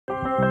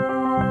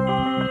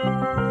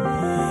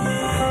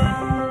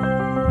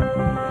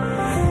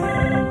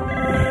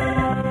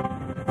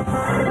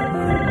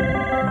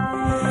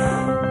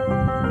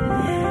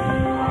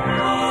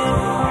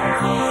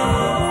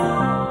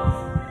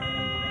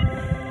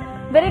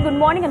Very good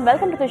morning and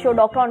welcome to the show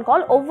Doctor on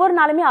Call. ஒவ்வொரு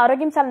நாளுமே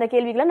ஆரோக்கியம் சார்ந்த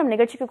கேள்விகளை நம்ம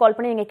நிகழ்ச்சிக்கு கால்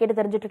பண்ணி நீங்க கேட்டு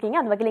தெரிஞ்சிட்டு இருக்கீங்க.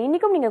 அந்த வகையில்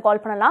இன்னைக்கும் நீங்க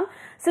கால் பண்ணலாம்.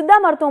 சித்தா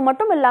மருத்துவம்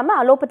மட்டும் இல்லாம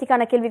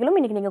அலோபதிக்கான கேள்விகளும்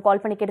இன்னைக்கு நீங்க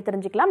கால் பண்ணி கேட்டு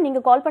தெரிஞ்சுக்கலாம்.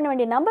 நீங்க கால் பண்ண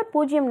வேண்டிய நம்பர்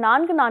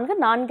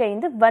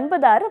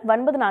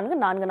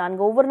 044445969444.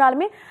 ஒவ்வொரு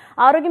நாளுமே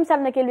ஆரோக்கியம்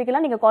சார்ந்த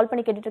கேள்விகளை நீங்க கால்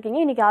பண்ணி கேட்டுட்டு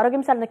இருக்கீங்க. இன்னைக்கு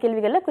ஆரோக்கியம் சார்ந்த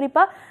கேள்விகள்ல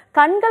குறிப்பா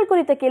கண்கள்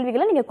குறித்த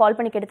கேள்விகளை நீங்க கால்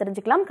பண்ணி கேட்டு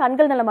தெரிஞ்சுக்கலாம்.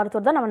 கண்கள் நல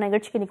மருத்துவர் தான் நம்ம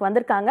நிகழ்ச்சிக்கு இன்னைக்கு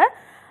வந்திருக்காங்க.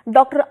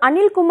 டாக்டர்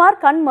அனில்குமார்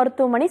கண்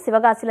மருத்துவமனை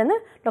சிவகாசியிலிருந்து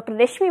டாக்டர்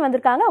ரஷ்மி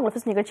வந்திருக்காங்க. அவங்க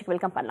ஃபர்ஸ்ட் நிகழ்ச்சிக்கு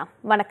வெல்கம் பண்ணலாம்.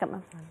 வணக்கம்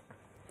மேம்.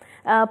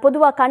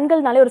 பொதுவாக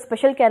கண்கள்னாலே ஒரு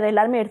ஸ்பெஷல் கேர்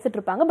எல்லாருமே எடுத்துட்டு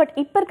இருப்பாங்க. பட்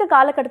இப்போ இருக்க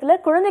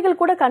காலகட்டத்தில் குழந்தைகள்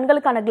கூட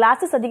கண்களுக்கான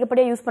கிளாஸஸ்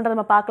அதிகப்படியாக யூஸ் பண்ணுறது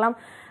நம்ம பார்க்கலாம்.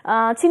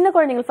 சின்ன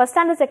குழந்தைகள் ஃபர்ஸ்ட்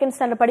ஸ்டாண்டர்ட் செகண்ட்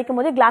ஸ்டாண்டர்ட் படிக்கும்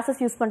போதே கிளாஸஸ்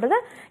யூஸ் பண்ணுறது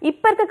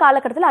இப்போ இருக்க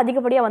காலகட்டத்தில்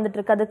அதிகப்படியாக வந்துட்டு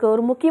இருக்கு. அதுக்கு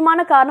ஒரு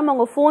முக்கியமான காரணம்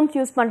அவங்க ஃபோன்ஸ்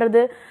யூஸ்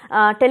பண்ணுறது,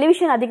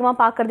 டெலிவிஷன் அதிகமாக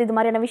பார்க்கறது, இது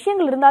மாதிரியான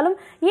விஷயங்கள் இருந்தாலும்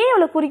ஏன்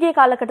இவ்வளோ குறுகிய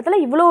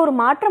காலகட்டத்தில் இவ்வளோ ஒரு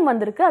மாற்றம்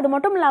வந்திருக்கு? அது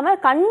மட்டும் இல்லாமல்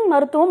கண்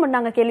மருத்துவம்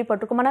நாங்கள்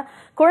கேள்விப்பட்டிருக்கோம். ஆனால்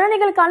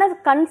குழந்தைகளுக்கான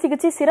கண்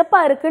சிகிச்சை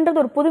சிறப்பாக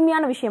இருக்குன்றது ஒரு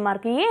புதுமையான விஷயமா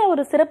இருக்கு. ஏன்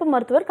ஒரு சிறப்பு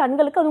மருத்துவர்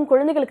கண்களுக்கு அதுவும்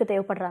குழந்தைகளுக்கு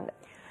தேவைப்படுறாங்க?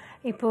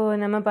 இப்போ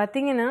நம்ம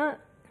பார்த்தீங்கன்னா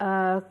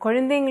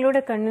குழந்தைங்களோட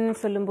கண்ணுன்னு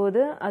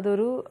சொல்லும்போது அது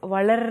ஒரு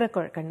வளர்ற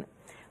கண்,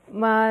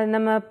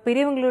 நம்ம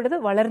பெரியவங்களோடது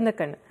வளர்ந்த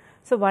கண்.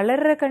 ஸோ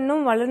வளர்ற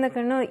கண்ணும் வளர்ந்த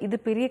கண்ணும் இது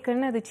பெரிய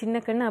கண் அது சின்ன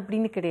கண்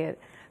அப்படின்னு கிடையாது.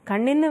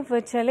 கண்ணுன்னு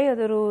வச்சாலே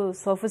அது ஒரு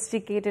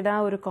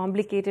சொஃபிஸ்டிகேட்டடாக ஒரு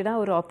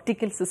காம்ப்ளிகேட்டடாக ஒரு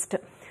ஆப்டிக்கல்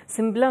சிஸ்டம்,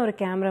 சிம்பிளாக ஒரு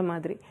கேமரா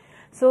மாதிரி.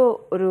 ஸோ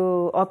ஒரு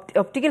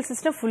ஆப்டிக்கல்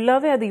சிஸ்டம்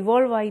ஃபுல்லாகவே அது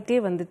இவால்வ் ஆகிட்டே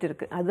வந்துட்டு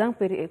இருக்கு. அதுதான்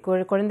பெரிய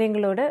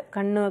குழந்தைங்களோட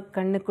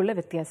கண்ணுக்குள்ள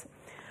வித்தியாசம்.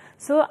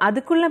 ஸோ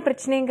அதுக்குள்ள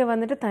பிரச்சனைங்க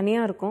வந்துட்டு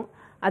தனியாக இருக்கும்,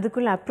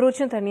 அதுக்குள்ள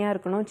அப்ரோச்சும் தனியாக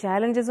இருக்கணும்,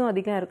 சேலஞ்சஸும்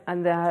அதிகம்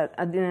அந்த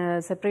அது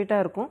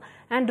செப்பரேட்டாக இருக்கும்,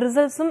 அண்ட்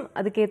ரிசல்ட்ஸும்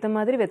அதுக்கேற்ற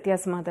மாதிரி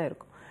வித்தியாசமாக தான்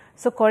இருக்கும்.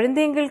 ஸோ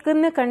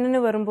குழந்தைங்களுக்குன்னு கண்ணுன்னு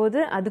வரும்போது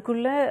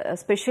அதுக்குள்ள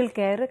ஸ்பெஷல்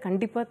கேர்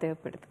கண்டிப்பாக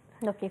தேவைப்படுது.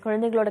 ஓகே,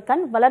 குழந்தைகளோட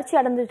கண் வளர்ச்சி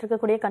அடைஞ்சிட்டு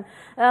இருக்கக்கூடிய கண்,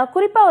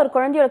 குறிப்பாக ஒரு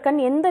குழந்தையோட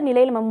கண் எந்த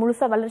நிலையில் நம்ம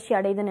முழுசாக வளர்ச்சி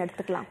அடையுதுன்னு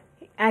எடுத்துக்கலாம்?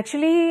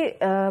 ஆக்சுவலி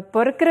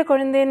பிறக்கிற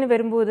குழந்தைன்னு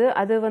வரும்போது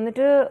அது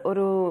வந்துட்டு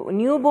ஒரு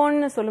நியூ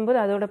பார்ன்னு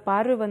சொல்லும்போது அதோட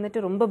பார்வை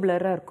வந்துட்டு ரொம்ப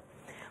பிளராக இருக்கும்.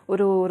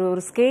 ஒரு ஒரு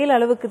ஒரு ஸ்கேல்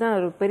அளவுக்கு தான்,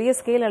 ஒரு பெரிய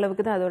ஸ்கேல்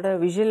அளவுக்கு தான் அதோட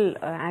விஷுவல்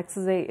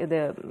ஆக்சஸை இது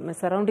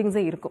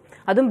சரௌண்டிங்ஸே இருக்கும்,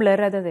 அதுவும்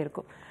பிளராக தான்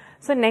இருக்கும்.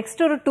 ஸோ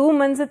நெக்ஸ்ட் ஒரு 2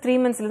 months 3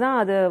 months தான்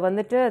அது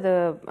வந்துட்டு அது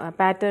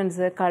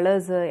பேட்டர்ன்ஸு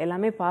கலர்ஸு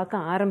எல்லாமே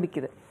பார்க்க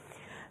ஆரம்பிக்குது.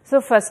 ஸோ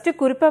ஃபர்ஸ்ட்டு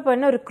குறிப்பாக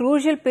பண்ண ஒரு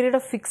க்ரூஷியல் பீரியட்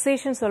ஆஃப்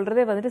ஃபிக்ஸேஷன்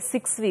சொல்கிறதே வந்துட்டு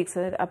 6 weeks,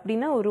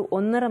 அப்படின்னா ஒரு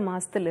 1.5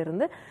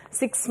 மாதத்துலேருந்து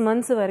 6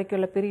 months வரைக்கும்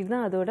உள்ள பீரியட்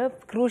தான் அதோட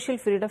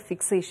crucial period of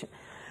fixation.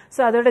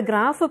 So அதோட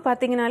கிராஃப்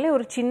பார்த்தீங்கனாலே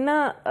ஒரு சின்ன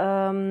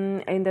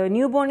இந்த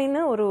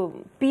நியூபோர்னின்னு ஒரு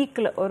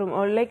பீக்கில் ஒரு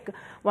லைக்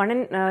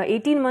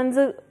 18 months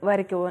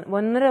வரைக்கும்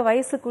 1.5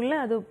 வயசுக்குள்ளே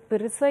அது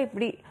பெருசாக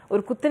இப்படி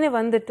ஒரு குத்தனை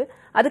வந்துட்டு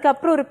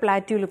அதுக்கப்புறம் ஒரு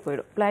பிளாட்யூவில்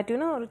போயிடும்.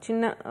 பிளாட்யூனா ஒரு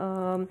சின்ன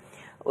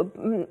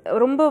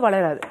ரொம்ப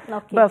வளராது.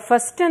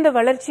 ஃபர்ஸ்ட் அந்த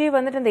வளர்ச்சியே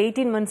வந்துட்டு அந்த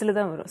 18 months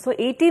தான் வரும். ஸோ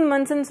 18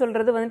 months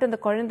சொல்றது வந்துட்டு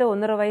அந்த குழந்தை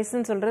 1.5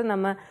 வயசுன்னு சொல்றது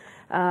நம்ம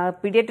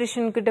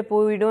பீடியாட்ரிஷியன் கிட்ட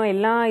போயிடும்,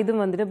 எல்லா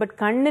இதுவும் வந்துட்டு. பட்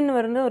கண்ணுன்னு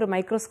வந்து ஒரு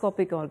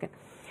மைக்ரோஸ்கோபிக் ஆர்கன்.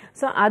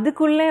 ஸோ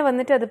அதுக்குள்ளே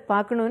வந்துட்டு அது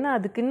பார்க்கணுன்னா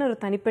அதுக்கு இன்னும் ஒரு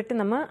தனிப்பட்டு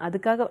நம்ம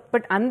அதுக்காக,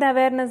 பட் அந்த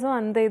அவேர்னஸும்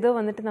அந்த இதோ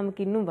வந்துட்டு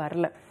நமக்கு இன்னும்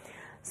வரல.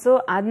 ஸோ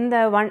அந்த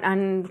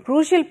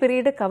க்ரூஷியல்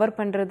பீரியடை கவர்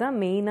பண்ணுறது தான்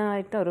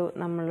மெயினாகிட்டு ஒரு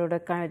நம்மளோட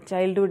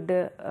சைல்டுஹுட்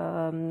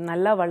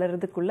நல்லா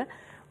வளர்றதுக்குள்ள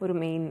ஒரு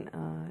மெயின்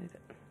இது.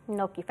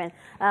 Okay fine.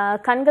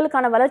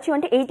 கண்களுக்கான வளர்ச்சி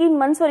வந்துட்டு 18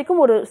 months வரைக்கும்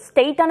ஒரு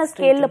ஸ்ட்ரெயிட்டான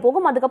ஸ்கேல்ல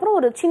போகும். அதுக்கப்புறம்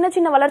ஒரு சின்ன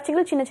சின்ன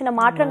வளர்ச்சிகள், சின்ன சின்ன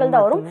மாற்றங்கள்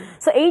தான் வரும்.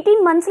 ஸோ 18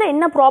 monthsல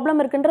என்ன ப்ராப்ளம்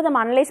இருக்குன்றத நம்ம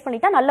அனலைஸ்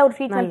பண்ணிட்டா நல்ல ஒரு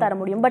ட்ரீட்மெண்ட் தர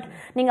முடியும். பட்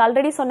நீங்க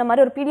ஆல்ரெடி சொன்ன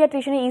மாதிரி ஒரு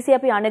பீடியாட்ரிஷியனை ஈஸியா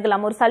போய்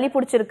அணுகலாம். ஒரு சளி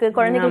பிடிச்சிருக்கு,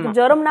 குழந்தைங்களுக்கு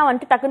ஜுரம்னா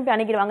வந்துட்டு டக்குன்னு போய்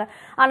அணுகிடுவாங்க.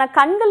 ஆனா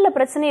கண்கள்ல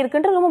பிரச்சனை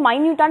இருக்குன்றது ரொம்ப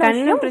மைன்யூட்டான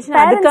விஷயம்.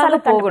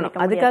 அதுக்காக போகணும்,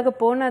 அதுக்காக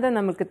போனாதான்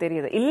நமக்கு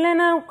தெரியுது.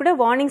 இல்லைன்னா கூட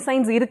வார்னிங்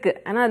சைன்ஸ் இருக்கு,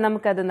 ஆனா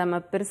நமக்கு அது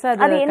நம்ம பெருசா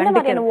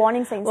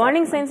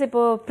வார்னிங் சைன்ஸ்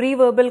இப்போ ப்ரீ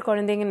வெர்பல்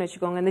குழந்தைங்கன்னு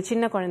வச்சுக்கோங்க, இந்த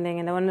சின்ன குழந்தைங்க,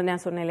 இந்த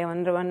நான் சொன்னேன்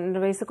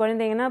 1.5 வயசு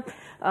குழந்தைங்கன்னா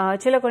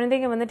சில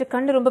குழந்தைங்க வந்துட்டு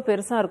கண்ணு ரொம்ப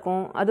பெருசா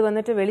இருக்கும். அது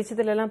வந்துட்டு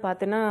வெளிச்சத்துல எல்லாம்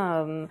பார்த்தோன்னா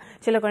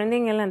சில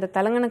குழந்தைங்க எல்லாம் அந்த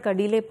தலங்கனுக்கு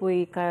அடியிலே போய்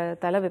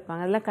தலை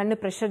வைப்பாங்க. அதெல்லாம் கண்ணு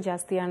ப்ரெஷர்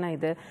ஜாஸ்தியான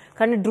இது,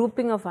 கண்ணு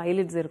ட்ரூப்பிங் ஆஃப்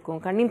ஐலிட்ஸ்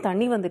இருக்கும், கண்ணின்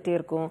தண்ணி வந்துட்டே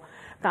இருக்கும்,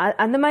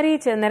 அந்த மாதிரி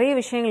நிறைய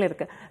விஷயங்கள்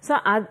இருக்கு. ஸோ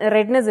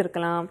ரெட்னஸ்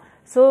இருக்கலாம்.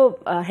 ஸோ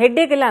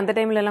ஹெட்டேக் எல்லாம் அந்த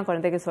டைம்ல எல்லாம்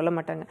குழந்தைங்க சொல்ல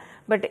மாட்டாங்க.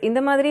 பட் இந்த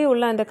மாதிரி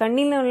உள்ள அந்த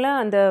கண்ணில உள்ள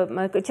அந்த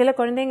சில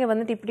குழந்தைங்க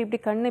வந்துட்டு இப்படி இப்படி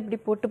கண்ணை இப்படி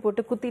போட்டு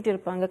போட்டு குத்திட்டு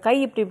இருப்பாங்க, கை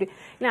இப்படி இப்படி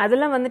இல்லை,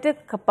 அதெல்லாம் வந்துட்டு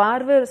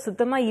பார்வை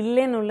சுத்தமா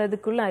இல்லைன்னு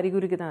உள்ளதுக்குள்ள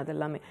அறிகுறிக்கு தான்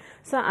அதெல்லாமே.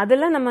 ஸோ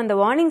அதெல்லாம் நம்ம அந்த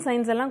வார்னிங்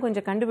சைன்ஸ் எல்லாம்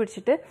கொஞ்சம்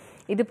கண்டுபிடிச்சிட்டு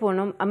இது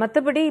போகணும்.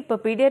 மற்றபடி இப்போ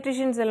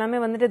பீடியாட்ரிஷியன்ஸ் எல்லாமே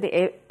வந்துட்டு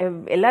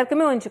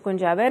எல்லாருக்குமே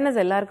கொஞ்சம்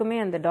அவேர்னஸ் எல்லாருக்குமே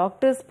அந்த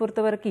டாக்டர்ஸ்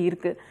பொறுத்த வரைக்கும்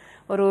இருக்கு.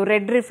 ஒரு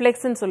ரெட்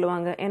ரிஃப்ளெக்ஸ்ன்னு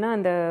சொல்லுவாங்க. ஏன்னா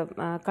அந்த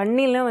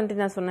கண்ணில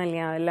வந்துட்டு நான் சொன்னேன்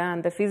இல்லையா, இல்லை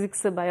அந்த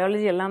ஃபிசிக்ஸ்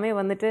பயாலஜி எல்லாமே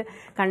வந்துட்டு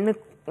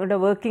கண்ணோட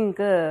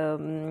ஒர்க்கிங்க்கு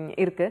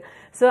இருக்கு.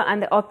 ஸோ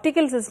அந்த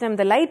ஆப்டிக்கல் சிஸ்டம்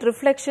இந்த லைட்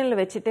ரிஃப்ளெக்ஷனில்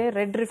வச்சுட்டு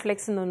ரெட்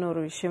ரிஃப்ளெக்ஸ்ன்னு ஒன்று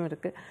ஒரு விஷயம்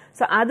இருக்கு.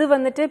 ஸோ அது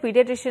வந்துட்டு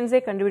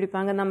பீடியாட்ரிஷியன்ஸே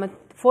கண்டுபிடிப்பாங்க. நம்ம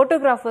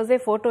ஃபோட்டோகிராஃபர்ஸே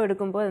ஃபோட்டோ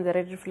எடுக்கும்போது அந்த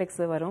ரெட்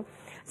ரிஃப்ளெக்ஸ் வரும்.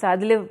 ஸோ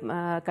அதில்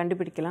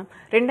கண்டுபிடிக்கலாம்.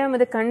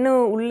 ரெண்டாவது கண்ணு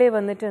உள்ளே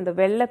வந்துட்டு அந்த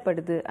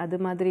வெள்ளைப்படுது, அது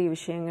மாதிரி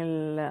விஷயங்கள்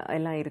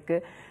எல்லாம்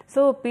இருக்குது.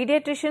 ஸோ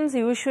பீடியாட்ரிஷியன்ஸ்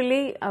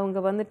யூஸ்வலி அவங்க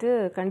வந்துட்டு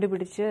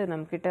கண்டுபிடிச்சு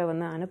நம்மக்கிட்ட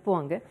வந்து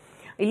அனுப்புவாங்க.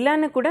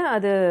 இல்லைன்னு கூட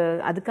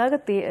அதுக்காக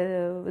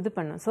இது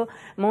பண்ணும். So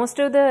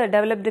most of the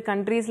developed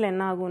கண்ட்ரீஸில்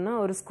என்ன ஆகும்னா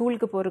ஒரு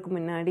ஸ்கூலுக்கு போகிறதுக்கு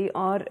முன்னாடி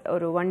ஆர்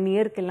ஒரு 1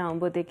 இயர்க்கு எல்லாம்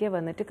ஆகும்போதேக்கே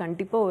வந்துட்டு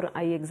கண்டிப்பாக ஒரு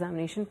ஐ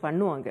எக்ஸாமினேஷன்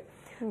பண்ணுவாங்க.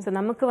 ஸோ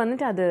நமக்கு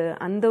வந்துட்டு அது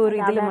அந்த ஒரு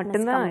இதில்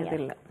மட்டும்தான் இது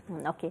இல்லை.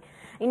 ஓகே,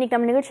 இன்னைக்கு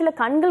நம்ம நிகழ்ச்சியில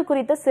கண்கள்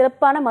குறித்த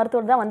சிறப்பான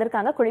மருத்துவர் தான்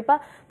வந்திருக்காங்க. குறிப்பா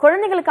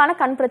குழந்தைகளுக்கான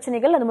கண்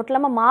பிரச்சனைகள், அது மட்டும்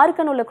இல்லாம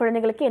மார்க்கன் உள்ள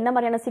குழந்தைகளுக்கு என்ன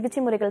மாதிரியான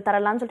சிகிச்சை முறைகள்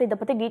தரலாம்னு சொல்லிட்டு இதை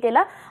பத்தி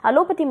டீட்டெயிலா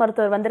அலோபதி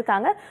மருத்துவர்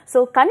வந்திருக்காங்க.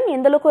 சோ கண்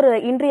எந்த அளவுக்கு ஒரு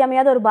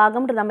இன்றியமையாத ஒரு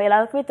பாகம்ன்றது நம்ம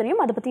எல்லாருக்குமே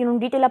தெரியும். அதை பத்தி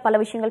இன்னும் டீட்டெயிலா பல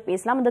விஷயங்கள்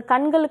பேசலாம். இந்த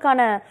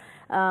கண்களுக்கான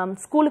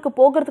ஸ்கூலுக்கு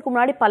போகிறதுக்கு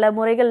முன்னாடி பல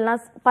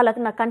முறைகள்லாம் பல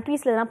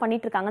கண்ட்ரீஸ்ல எல்லாம்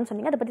பண்ணிட்டு இருக்காங்கன்னு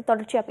சொன்னீங்க. அதை பத்தி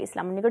தொடர்ச்சியா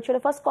பேசலாம்.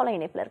 நிகழ்ச்சியோட ஃபர்ஸ்ட் காலர்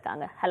இணைப்புல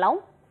இருக்காங்க. ஹலோ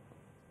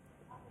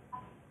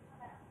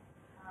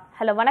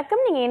ஹலோ,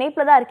 வணக்கம். நீங்க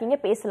இணைப்புல தான் இருக்கீங்க,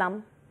 பேசலாம்.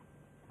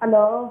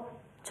 ஹலோ,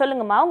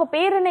 சொல்லுங்கம்மா, உங்க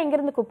பேர் என்ன, எங்க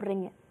இருந்து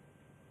கூப்பிடுறீங்க?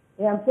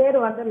 என் பேர்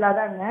வந்து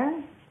லதாங்க.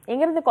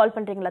 எங்க இருந்து கால்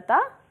பண்றீங்க லதா?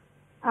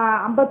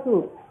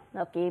 அம்பத்தூர்.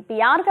 ஓகே, இப்போ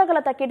யாருக்காக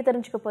லதா கேட்டு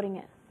தெரிஞ்சுக்க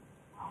போறீங்க?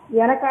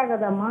 எனக்காக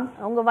தான்மா.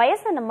 உங்க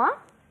வயசு என்னம்மா?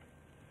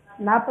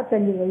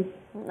 45 வயசு.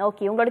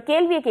 ஓகே, உங்களோட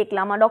கேள்வியை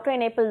கேட்கலாமா? டாக்டர்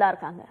இணைப்பில் தான்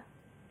இருக்காங்க.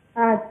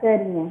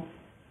 சரிங்க.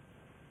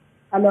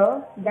 Hello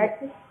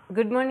doctor.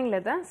 Good morning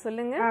Latha,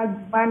 சொல்லுங்க.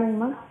 குட்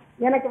மார்னிங்மா.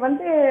 எனக்கு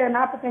வந்து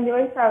 45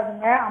 வயசு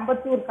ஆகுதுங்க.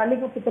 அம்பத்தூர்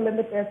கள்ளிக்குப்பத்துல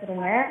இருந்து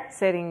பேசுறேங்க.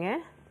 சரிங்க.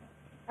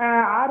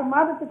 6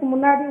 மாதத்துக்கு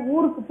முன்னாடி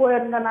ஊருக்கு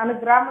போயிருந்தேன். நான்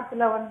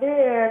கிராமத்துல வந்து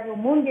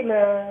மூங்கில்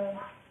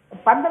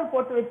பந்தல்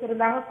போட்டு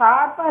வச்சிருந்தாங்க.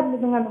 சாப்பா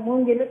இருந்ததுங்க அந்த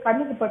மூங்கில்.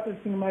 கண்ணுக்கு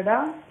பட்டுருச்சுங்க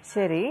மேடம்.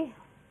 சரி.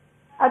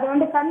 அது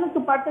வந்து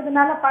கண்ணுக்கு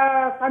பட்டதுனால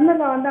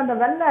கண்ணுல வந்து அந்த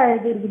வெள்ளை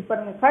இது இருக்கு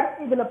பாருங்க,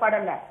 கருப்பு இதுல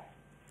படல.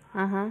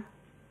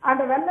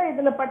 அந்த வெள்ளை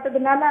இதுல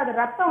பட்டதுனால அது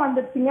ரத்தம்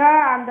வந்துருச்சுங்க.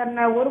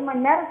 அந்த 1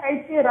 மணி நேரம்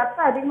கழிச்சு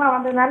ரத்தம் அதிகமா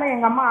வந்ததுனால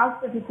எங்க அம்மா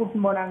ஹாஸ்பிட்டல்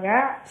கூட்டிட்டு போனாங்க.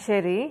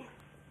 சரி.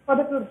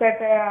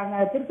 கொதட்டூர்பேட்டை, அங்க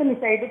திருத்தணி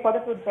சைடு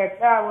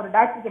கொதட்டூர்பேட்டை ஒரு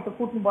டாக்டர் கிட்ட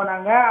கூட்டிட்டு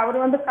போனாங்க. அவர்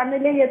வந்து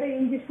கண்ணுலயே ஏதோ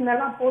இன்ஜெக்ஷன்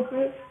எல்லாம் போட்டு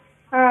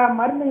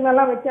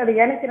மருந்துங்களெல்லாம் வச்சு அதை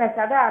இணைக்கிற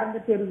கதை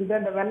அறந்துட்டு இருக்குது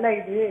அந்த வெள்ளை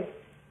இது.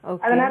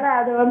 அதனால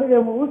அது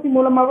வந்து ஊசி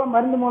மூலமாவோ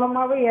மருந்து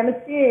மூலமாவோ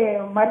இணைச்சு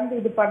மருந்து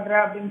இது பண்ற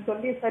அப்படின்னு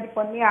சொல்லி சரி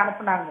பண்ணி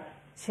அனுப்புனாங்க.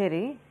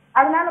 சரி.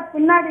 அதனால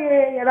பின்னாடி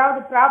ஏதாவது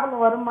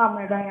ப்ராப்ளம் வருமா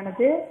மேடம்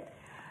எனக்கு?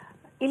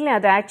 இல்ல,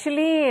 அது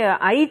ஆக்சுவலி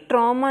ஐ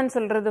ட்ராமான்னு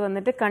சொல்றது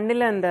வந்துட்டு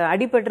கண்ணுல அந்த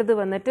அடிபடுறது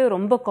வந்துட்டு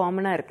ரொம்ப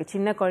காமனா இருக்கு.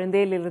 சின்ன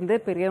குழந்தையில இருந்து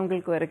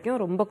பெரியவங்களுக்கு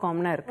வரைக்கும் ரொம்ப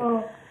காமனா இருக்கு.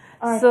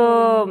 ஸோ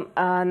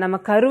நம்ம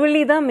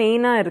கருவலி தான்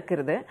மெயினா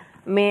இருக்கிறது.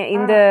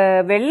 இந்த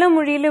வெள்ளை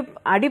மொழியில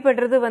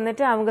அடிபடுறது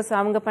வந்துட்டு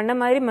அவங்க பண்ண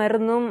மாதிரி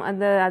மருந்தும்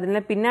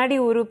அதுல பின்னாடி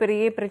ஒரு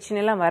பெரிய பிரச்சனை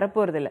எல்லாம்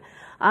வரப்போறது இல்லை.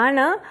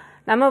 ஆனா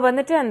நம்ம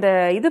வந்துட்டு அந்த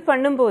இது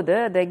பண்ணும்போது,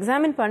 அந்த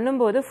எக்ஸாமின்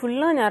பண்ணும்போது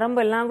ஃபுல்லா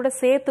நரம்பு எல்லாம் கூட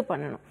சேர்த்து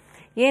பண்ணணும்.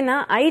 ஏன்னா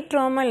ஐ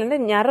ட்ராமால இருந்து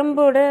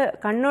நரம்போட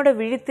கண்ணோட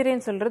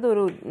விழித்திரைன்னு சொல்றது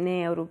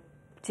ஒரு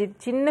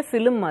சின்ன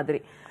ஃபிலிம்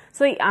மாதிரி.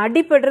 ஸோ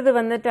அடிபடுறது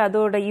வந்துட்டு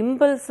அதோட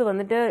இம்பல்ஸ்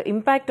வந்துட்டு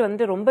இம்பாக்ட்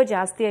வந்துட்டு ரொம்ப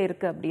ஜாஸ்தியா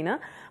இருக்கு அப்படின்னா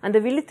அந்த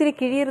விழித்திரை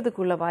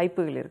கிழியறதுக்குள்ள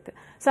வாய்ப்புகள் இருக்கு.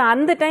 ஸோ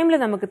அந்த டைம்ல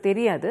நமக்கு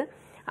தெரியாது,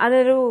 அது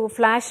ஒரு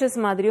ஃபிளாஷஸ்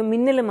மாதிரியோ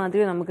மின்னல்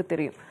மாதிரியோ நமக்கு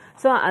தெரியும்.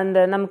 ஸோ அந்த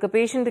நமக்கு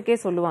பேஷண்ட்டுக்கே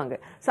சொல்லுவாங்க.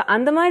 ஸோ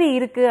அந்த மாதிரி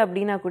இருக்கு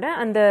அப்படின்னா கூட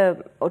அந்த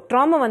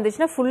ட்ராமா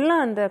வந்துச்சுன்னா ஃபுல்லா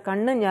அந்த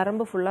கண்ணு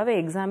நரம்பு ஃபுல்லாவே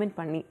எக்ஸாமின்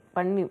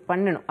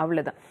பண்ணணும்,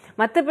 அவ்வளவுதான்.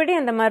 மற்றபடி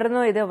அந்த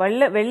மருந்தும் இதை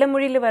வெள்ளை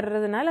மொழியில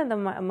வர்றதுனால அந்த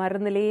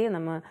மருந்துலேயே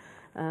நம்ம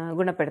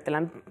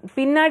குணப்படுத்தலாம்.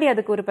 பின்னாடி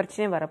அதுக்கு ஒரு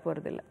பிரச்சனை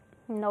வரப்போறது இல்லை.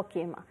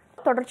 ஓகேம்மா,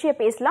 தொடர்ச்சியா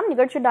பேசலாம்.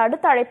 நிகழ்ச்சியோட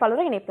அடுத்த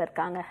அழைப்பாளர் இணைப்புல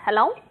இருக்காங்க.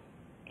 ஹலோ.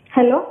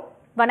 ஹலோ,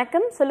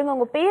 வணக்கம். சொல்லுங்க,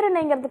 உங்க பேர்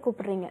என்னங்கிறது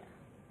கூப்பிடுறீங்க?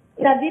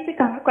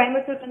 தீபிகாங்க,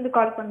 கோயம்புத்தூர்ல இருந்து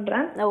கால்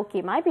பண்றேன்.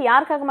 ஓகேம்மா, இப்போ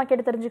யாருக்காகமா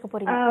கேட்டு தெரிஞ்சுக்க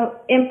போறீங்க?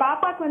 என்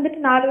பாப்பாக்கு வந்துட்டு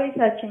 4 வயசு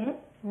ஆச்சுங்க.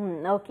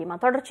 ஓகேம்மா,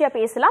 தொடர்ச்சியா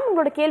பேசலாம்.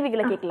 உங்களோட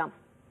கேள்விகளை கேட்கலாம்.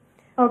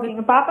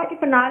 ஓகேங்க. பாப்பாக்கு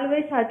இப்ப 4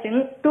 வயசு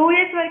ஆச்சுங்க. 2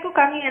 இயர்ஸ் வரைக்கும்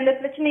கண்ணில் எந்த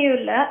பிரச்சனையும்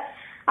இல்ல.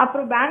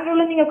 அப்புறம்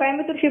பெங்களூர்ல நீங்க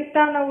கோயம்புத்தூர் ஷிஃப்ட்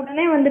ஆன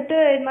உடனே வந்துட்டு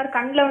இது மாதிரி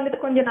கண்ணில்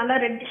வந்துட்டு கொஞ்சம் நல்லா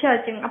ரெட்டிஷ்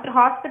ஆச்சுங்க. அப்புறம்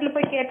ஹாஸ்பிட்டல்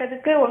போய்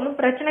கேட்டதுக்கு ஒன்றும்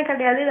பிரச்சனை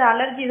கிடையாது, இது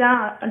அலர்ஜி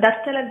தான்,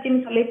 டஸ்ட்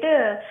அலர்ஜின்னு சொல்லிட்டு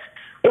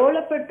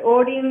ஓலபெட்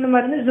ஓடின்னு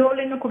மருந்து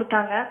ஜோலின்னு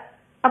கொடுத்தாங்க.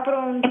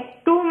 அப்புறம்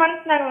 2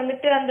 மந்த்ஸ் நாங்க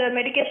வந்துட்டு அந்த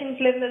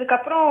மெடிக்கேஷன்ஸ்ல இருந்ததுக்கு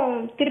அப்புறம்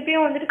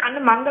திருப்பியும் வந்துட்டு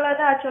கண்ணு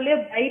மங்களாதான் ஆக்சுவலியே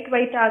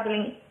ஒயிட்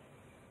ஆகலைங்க.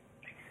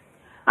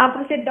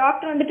 அப்புறம் சரி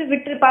டாக்டர் வந்துட்டு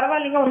விட்டு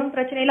பரவாயில்லைங்க, ஒன்றும்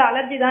பிரச்சனை இல்லை,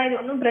 அலர்ஜி தான், இது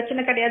ஒன்றும்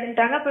பிரச்சனை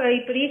கிடையாதுன்ட்டாங்க. அப்புறம்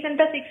இப்போ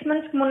ரீசெண்டா 6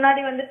 மந்த்ஸ்க்கு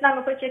முன்னாடி வந்துட்டு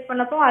நாங்க போய் செக்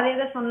பண்ணப்போ அதே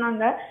தான்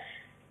சொன்னாங்க.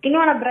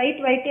 இன்னும் ஆனா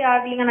ஒயிட்டே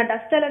ஆகலைங்க, ஆனா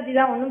டஸ்ட் அலர்ஜி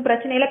தான், ஒன்றும்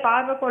பிரச்சனை இல்லை,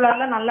 பார்வை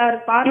கோளாறுலாம் நல்லா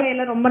இருக்கு,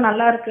 பார்வையெல்லாம் ரொம்ப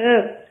நல்லா இருக்கு,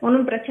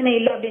 ஒன்றும் பிரச்சனை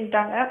இல்லை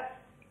அப்படின்ட்டாங்க.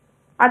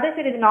 அதான்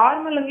சரி இது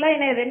நார்மலுங்களா?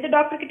 என்ன 2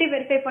 டாக்டர் கிட்டே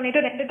வெரிஃபை பண்ணிட்டு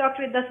 2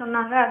 டாக்டர் இதான்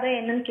சொன்னாங்க, அதான்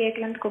என்னன்னு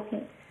கேட்கலான்னு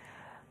கூப்பிட்டேன்.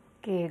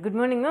 Okay, good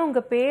மார்னிங்மா.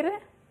 உங்க பேரு?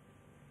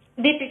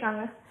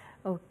 தீபிகாங்க.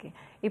 ஓகே,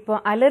 இப்போ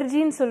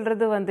அலர்ஜின்னு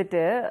சொல்றது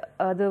வந்துட்டு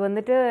அது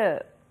வந்துட்டு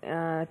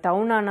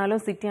டவுன்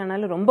ஆனாலும் சிட்டி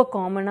ஆனாலும் ரொம்ப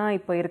காமனா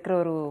இப்போ இருக்கிற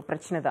ஒரு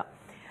பிரச்சனை தான்.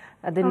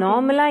 அது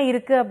நார்மலா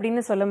இருக்கு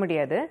அப்படின்னு சொல்ல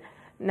முடியாது.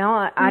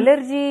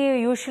 அலர்ஜி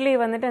யூஸ்வலி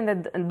வந்துட்டு அந்த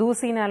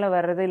தூசினால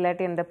வர்றது,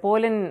 இல்லாட்டி அந்த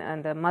போலன்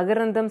அந்த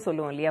மகரந்தம்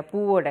சொல்லுவோம் இல்லையா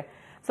பூவோட.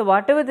 So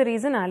what ever the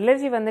reason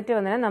allergy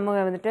வந்துட்டு நம்ம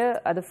வந்துட்டு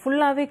அது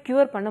ஃபுல்லாவே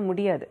கியூர் பண்ண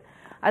முடியாது.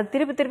 அது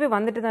திருப்பி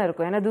வந்துட்டு தான்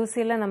இருக்கும். ஏன்னா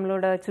தூசியெல்லாம்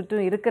நம்மளோட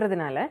சுற்றும்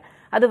இருக்கிறதுனால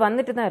அது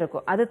வந்துட்டு தான்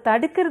இருக்கும். அது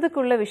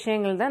தடுக்கிறதுக்குள்ள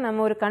விஷயங்கள் தான்,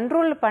 நம்ம ஒரு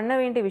கண்ட்ரோல் பண்ண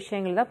வேண்டிய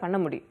விஷயங்கள் தான் பண்ண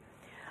முடியும்.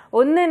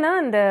 ஒன்றுன்னா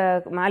அந்த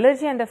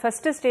அலர்ஜி அந்த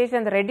ஃபர்ஸ்ட் ஸ்டேஜ்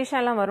அந்த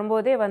ரெட்டிஷாலாம்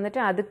வரும்போதே வந்துட்டு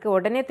அதுக்கு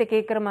உடனே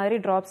கேட்குற மாதிரி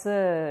ட்ராப்ஸு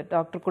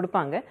டாக்டர்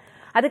கொடுப்பாங்க.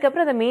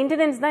 அதுக்கப்புறம் அந்த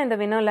மெயின்டெனன்ஸ் தான் இந்த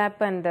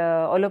வினோலேப் அண்ட்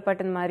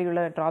ஒலோபட்டன் மாதிரி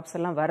உள்ள ட்ராப்ஸ்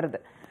எல்லாம் வருது.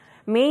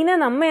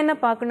 மெயினாக நம்ம என்ன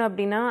பார்க்கணும்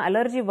அப்படின்னா,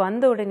 அலர்ஜி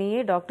வந்த உடனேயே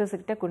டாக்டர்ஸ்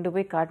கிட்ட கொண்டு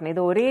போய் காட்டணும்.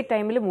 இது ஒரே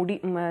டைமில்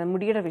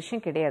முடிகிற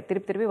விஷயம் கிடையாது,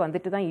 திருப்பி திருப்பி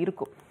வந்துட்டு தான்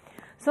இருக்கும்.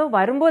 ஸோ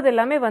வரும்போது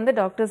எல்லாமே வந்து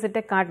டாக்டர்ஸ்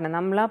கிட்ட காட்டணும்,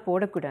 நம்மளாம்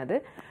போடக்கூடாது.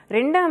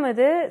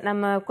 ரெண்டாவது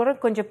நம்ம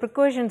கொஞ்சம்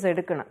ப்ரிகாஷன்ஸ்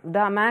எடுக்கணும்.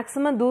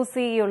 மேக்ஸிமம்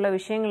தூசி உள்ள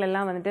விஷயங்கள்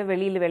எல்லாம் வந்துட்டு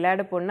வெளியில்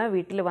விளையாட போனால்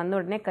வீட்டில் வந்த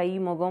உடனே கை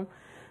முகம்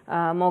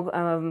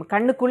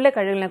கண்ணுக்குள்ளே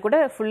கழுகுனா கூட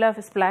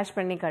ஃபுல்லாக ஸ்ப்ளாஷ்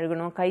பண்ணி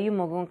கழுகணும். கை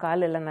முகம்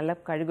கால் எல்லாம் நல்லா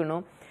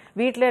கழுகணும்.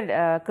 வீட்டில்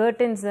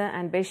கர்டன்ஸு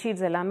அண்ட்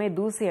பெட்ஷீட்ஸ் எல்லாமே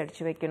தூசி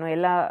அடித்து வைக்கணும்.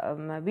 எல்லா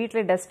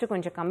வீட்டில் டஸ்ட்டு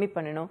கொஞ்சம் கம்மி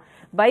பண்ணணும்.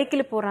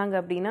 பைக்கில் போகிறாங்க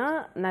அப்படின்னா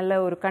நல்ல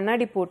ஒரு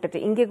கண்ணாடி போட்டுட்டு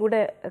இங்கே கூட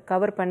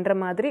கவர் பண்ணுற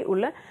மாதிரி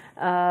உள்ள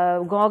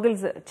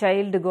காகிள்ஸ்,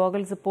 சைல்டு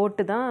காகிள்ஸ்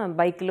போட்டு தான்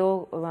பைக்கிலோ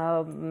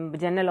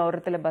ஜன்னல்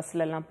ஓரத்தில்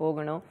பஸ்லெல்லாம்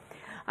போகணும்.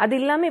 அது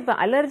இல்லாமல் இப்போ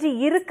அலர்ஜி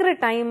இருக்கிற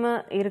டைமு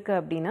இருக்குது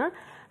அப்படின்னா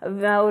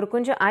ஒரு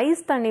கொஞ்சம்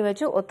ஐஸ் தண்ணி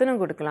வச்சு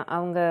ஒத்தனம் கொடுக்கலாம்.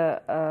 அவங்க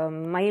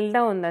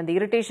மைல்டாக அந்த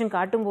இரிட்டேஷன்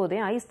காட்டும் போதே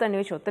ஐஸ் தண்ணி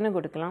வச்சு ஒத்தனம்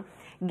கொடுக்கலாம்.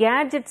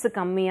 கேட்ஜெட்ஸ்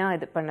கம்மியாக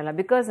இது பண்ணலாம்.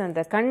 பிகாஸ்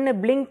அந்த கண்ணு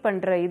பிளிங்க்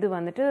பண்ணுற இது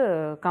வந்துட்டு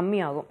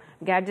கம்மியாகும்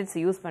கேட்ஜெட்ஸ்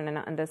யூஸ்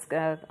பண்ணனா. அந்த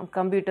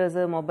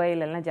கம்ப்யூட்டர்ஸு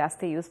மொபைல் எல்லாம்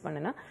ஜாஸ்தியாக யூஸ்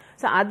பண்ணனா.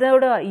 ஸோ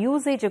அதோட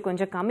யூசேஜை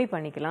கொஞ்சம் கம்மி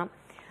பண்ணிக்கலாம்.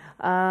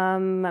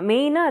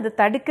 மெயினாக அது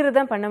தடுக்கிறது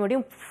தான் பண்ண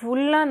முடியும்.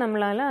 ஃபுல்லாக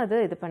நம்மளால அது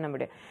இது பண்ண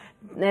முடியும்.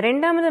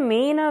 ரெண்டாவது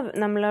மெயினாக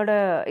நம்மளோட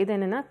இது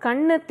என்னென்னா,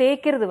 கண்ணை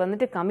தேய்க்கிறது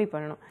வந்துட்டு கம்மி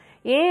பண்ணணும்.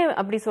 ஏன்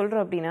அப்படி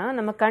சொல்கிறோம் அப்படின்னா,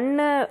 நம்ம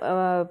கண்ணை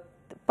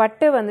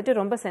பட்டை வந்துட்டு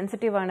ரொம்ப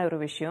சென்சிட்டிவான ஒரு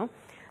விஷயம்.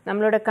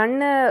 நம்மளோட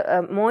கண்ணை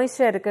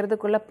மாய்ஸ்சர்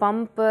இருக்கிறதுக்குள்ள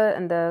பம்பு,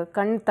 அந்த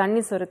கண்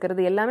தண்ணி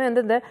சொருக்கிறது எல்லாமே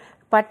வந்து இந்த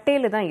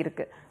பட்டையில் தான்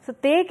இருக்குது. ஸோ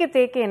தேய்க்க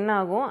தேய்க்க என்ன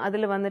ஆகும்,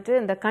 அதில் வந்துட்டு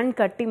இந்த கண்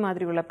கட்டி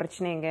மாதிரி உள்ள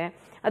பிரச்சனைங்க,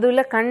 அது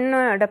உள்ள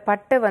கண்ணோட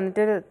பட்டை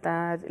வந்துட்டு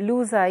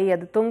லூஸ் ஆகி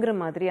அது தொங்குற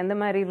மாதிரி, அந்த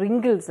மாதிரி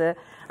ரிங்கிள்ஸு,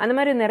 அந்த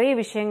மாதிரி நிறைய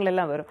விஷயங்கள்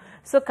எல்லாம் வரும்.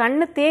 ஸோ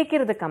கண்ணை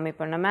தேய்க்கிறது கம்மி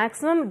பண்ணணும்.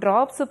 மேக்ஸிமம்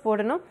ட்ராப்ஸு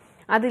போடணும்.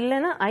 அது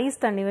இல்லைன்னா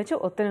ஐஸ் தண்ணி வச்சு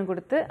ஒத்தனை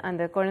கொடுத்து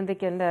அந்த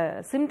குழந்தைக்கு அந்த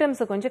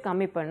சிம்டம்ஸை கொஞ்சம்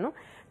கம்மி பண்ணணும்.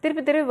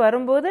 திருப்பி திருப்பி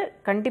வரும்போது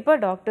கண்டிப்பாக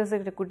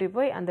டாக்டர்ஸ்கிட்ட கூட்டி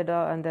போய்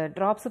அந்த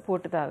ட்ராப்ஸு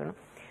போட்டு தான் ஆகணும்.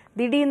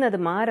 திடீர்னு அது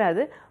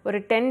மாறாது. ஒரு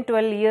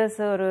 10-12 இயர்ஸ்,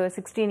 ஒரு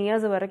 16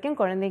 இயர்ஸ் வரைக்கும்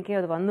குழந்தைக்கு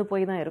அது வந்து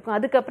போய் தான் இருக்கும்.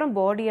 அதுக்கப்புறம்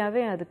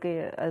பாடியாகவே அதுக்கு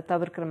அது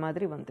தவிர்க்கிற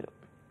மாதிரி வந்துடும்.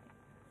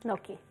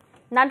 ஓகே,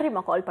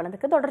 நன்றிம்மா கால்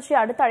பண்ணதுக்கு. தொடர்ச்சி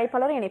அடுத்த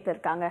அழைப்பாளரும் இணைப்பில்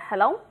இருக்காங்க.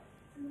 ஹலோ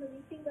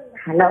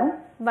ஹலோ,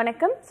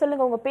 வணக்கம்.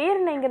 சொல்லுங்க, உங்க பேர்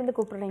என்ன, எங்கிருந்து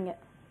கூப்பிடுறீங்க?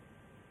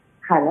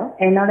 ஹலோ,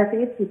 என்னோட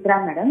பேர் சித்ரா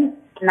மேடம்.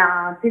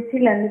 நான்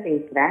திருச்சியில இருந்து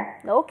பேசுறேன்.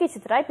 ஓகே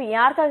சித்ரா, இப்போ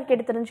யாருக்காக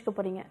கேட்டு தெரிஞ்சுக்க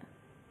போறீங்க?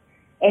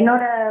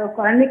 என்னோட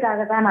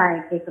குழந்தைக்காக தான் நான்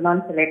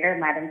கேட்கணும்னு சொல்லிட்டு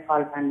மேடம்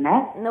கால்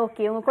பண்ணேன்.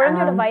 ஓகே, உங்க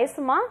குழந்தையோட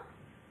வயசுமா?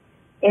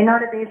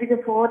 என்னோட பேபிக்கு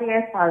 4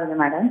 இயர்ஸ் ஆகுது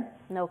மேடம்.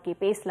 ஓகே,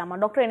 பேசலாமா?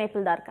 டாக்டர்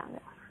இணைப்பில் தான் இருக்காங்க.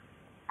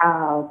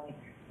 Okay,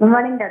 good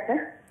morning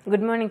doctor.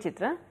 Good morning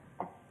Chitra.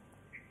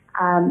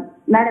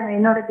 Madam,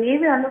 என்னோட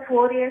பேபி வந்து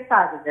 4 இயர்ஸ்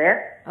ஆகுது.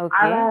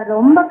 அவ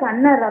ரொம்ப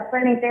கண்ணை ரப்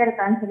பண்ணிட்டே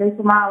இருக்கான்னு சொல்லி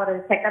சும்மா ஒரு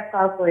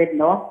செக்அப்காக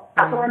போயிருந்தோம்.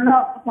 அப்ப வந்து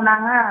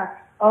சொன்னாங்க,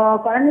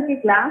 குழந்தைக்கு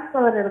கிளாஸ்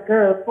கவர் இருக்கு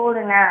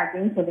போடுங்க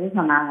அப்படின்னு சொல்லி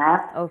சொன்னாங்க.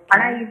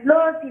 ஆனா இவ்ளோ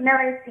சின்ன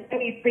வயசுக்கு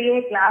இப்பயே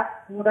கிளாஸ்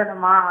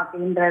போடணுமா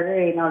அப்படின்றது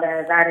என்னோட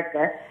இதா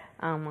இருக்கு.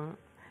 ஆமா,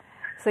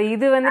 சோ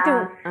இது வந்துட்டு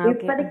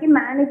இப்போதைக்கு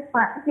மேனேஜ்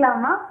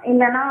பண்ணிக்கலாமா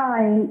இல்லைன்னா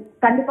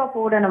கண்டிப்பா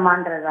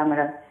போடணுமான்றதா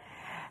மேடம்?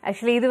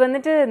 ஆக்சுவலி இது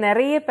வந்துட்டு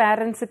நிறைய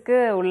பேரண்ட்ஸுக்கு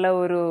உள்ள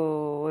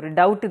ஒரு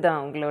டவுட்டு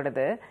தான்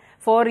உங்களோடது.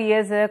 4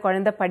 இயர்ஸ்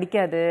குழந்தை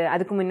படிக்காது,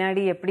 அதுக்கு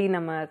முன்னாடி எப்படி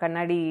நம்ம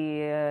கண்ணாடி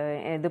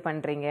இது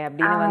பண்றீங்க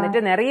அப்படின்னு வந்துட்டு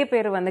நிறைய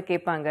பேர் வந்து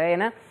கேட்பாங்க.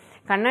 ஏன்னா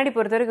கண்ணாடி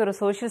பொறுத்த வரைக்கும் ஒரு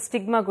சோஷியல்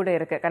ஸ்டிக்மா கூட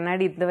இருக்கு.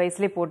 கண்ணாடி இந்த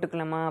வயசுலேயே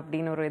போட்டுக்கலாமா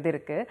அப்படின்னு ஒரு இது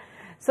இருக்கு.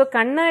 ஸோ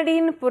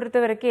கண்ணாடின்னு பொறுத்த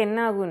வரைக்கும் என்ன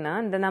ஆகும்னா,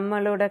 இந்த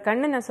நம்மளோட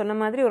கண்ணு நான் சொன்ன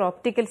மாதிரி ஒரு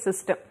ஆப்டிக்கல்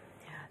சிஸ்டம்.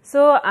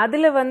 ஸோ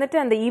அதில் வந்துட்டு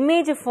அந்த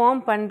இமேஜ்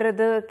ஃபார்ம்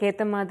பண்ணுறதுக்கு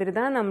ஏற்ற மாதிரி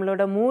தான்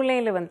நம்மளோட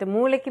மூளையில் வந்துட்டு,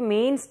 மூளைக்கு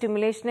மெயின்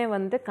ஸ்டிமுலேஷனே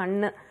வந்து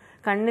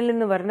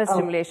கண்ணிலிருந்து வர்ற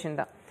ஸ்டிமுலேஷன்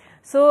தான்.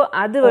 ஸோ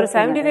அது ஒரு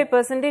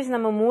 75%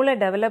 நம்ம மூளை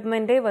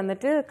டெவலப்மெண்ட்டே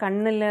வந்துட்டு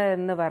கண்ணில்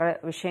இருந்து வர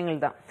விஷயங்கள்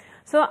தான்.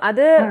 ஸோ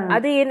அது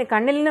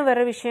கண்ணில்னு வர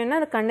விஷயம்னா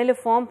அது கண்ணில்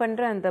ஃபார்ம்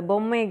பண்ற அந்த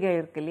பொம்மைகள்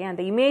இருக்கு இல்லையா,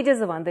 அந்த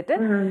இமேஜஸ் வந்துட்டு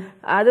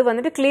அது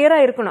வந்துட்டு கிளியரா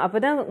இருக்கணும்.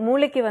 அப்பதான்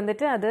மூளைக்கு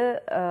வந்துட்டு அது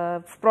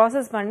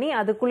ப்ராசஸ் பண்ணி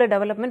அதுக்குள்ள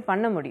டெவலப்மெண்ட்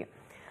பண்ண முடியும்.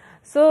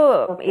 ஸோ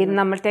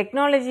நம்ம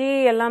டெக்னாலஜி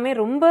எல்லாமே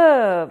ரொம்ப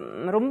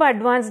ரொம்ப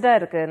அட்வான்ஸ்டா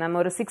இருக்கு. நம்ம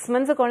ஒரு 6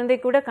 months குழந்தை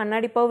கூட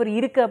கண்ணாடி பவர்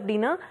இருக்கு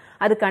அப்படின்னா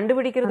அது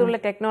கண்டுபிடிக்கிறது உள்ள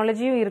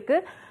டெக்னாலஜியும் இருக்கு.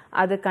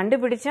 அது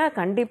கண்டுபிடிச்சா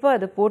கண்டிப்பா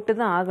அது போட்டு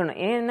தான் ஆகணும்.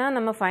 ஏன்னா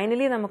நம்ம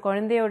ஃபைனலி நம்ம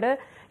குழந்தையோட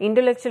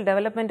இன்டெலெக்சுவல்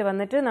டெவலப்மெண்ட்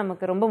வந்துட்டு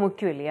நமக்கு ரொம்ப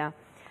முக்கியம் இல்லையா.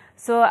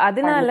 ஸோ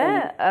அதனால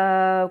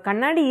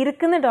கண்ணாடி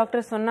இருக்குன்னு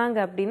டாக்டர் சொன்னாங்க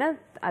அப்படின்னா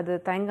அது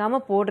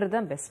தயங்காம போடுறது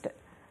தான் பெஸ்ட்.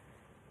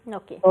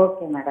 Okay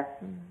okay madam.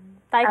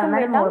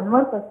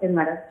 சொல்லுங்க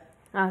மேடம்.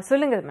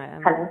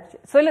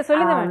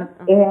 சொல்லுங்க மேடம்.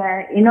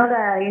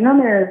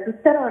 இன்னொரு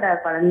சிஸ்டரோட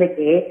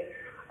குழந்தைக்கு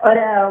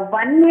ஒரு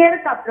 1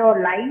 இயருக்கு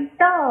அப்புறம்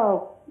லைட்டா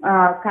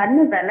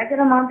கண்ணு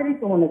விலகிற மாதிரி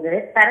தோணுது,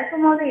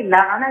 திறக்கும் போது இல்ல.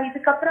 ஆனா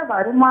இதுக்கப்புறம்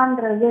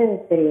வருமானது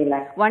தெரியல.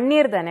 1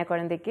 year தானே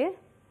குழந்தைக்கு?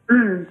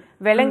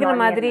 விளங்குற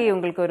மாதிரி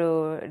உங்களுக்கு ஒரு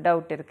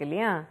டவுட் இருக்கு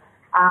இல்லையா?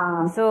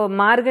 சோ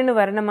மார்கன்னு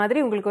வர்ற மாதிரி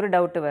உங்களுக்கு ஒரு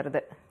டவுட்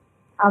வருது.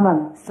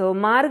 சோ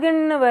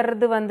மார்கன்னு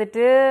வர்றது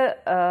வந்துட்டு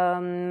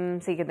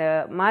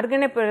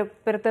மார்கனை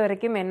பொறுத்த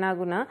வரைக்கும் என்ன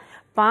ஆகும்னா,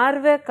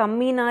 பார்வை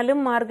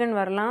கம்மினாலும் மார்கன்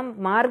வரலாம்,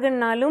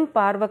 மார்கன்னாலும்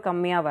பார்வை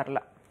கம்மியா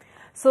வரலாம்.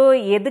 ஸோ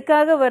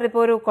எதுக்காக இப்போ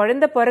ஒரு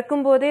குழந்தை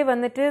பிறக்கும் போதே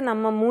வந்துட்டு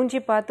நம்ம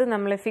மூஞ்சி பார்த்து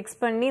நம்மளை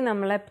ஃபிக்ஸ் பண்ணி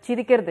நம்மளை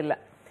சிரிக்கிறது இல்லை.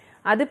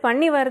 அது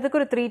பண்ணி வர்றதுக்கு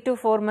ஒரு 3 to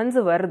 4 months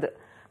வருது.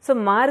 ஸோ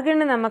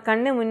மார்கன் நம்ம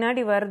கண்ணு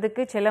முன்னாடி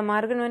வர்றதுக்கு சில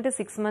மார்கன் வந்துட்டு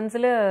 6 months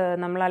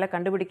நம்மளால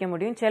கண்டுபிடிக்க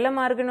முடியும். சில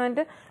மார்கன்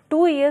வந்துட்டு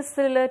 2 years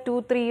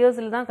 2-3 years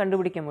தான்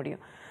கண்டுபிடிக்க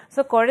முடியும்.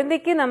 ஸோ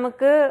குழந்தைக்கு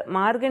நமக்கு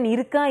மார்கன்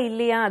இருக்கா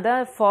இல்லையா,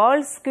 அதான்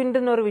ஃபால்ஸ்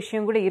ஸ்கின்னு ஒரு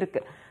விஷயம் கூட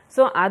இருக்கு.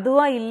 ஸோ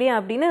அதுவா இல்லையா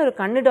அப்படின்னு ஒரு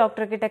கண்ணு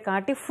டாக்டர் கிட்ட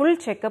காட்டி ஃபுல்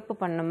செக்அப்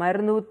பண்ணணும்.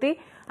 மருந்து ஊற்றி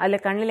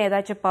அதில் கண்ணில்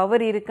ஏதாச்சும்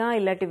பவர் இருக்கா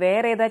இல்லாட்டி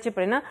வேற ஏதாச்சும்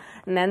அப்படின்னா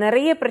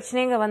நிறைய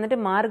பிரச்சனைங்க வந்துட்டு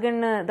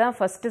மார்கன்னு தான்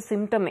ஃபர்ஸ்ட்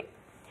சிம்டமே.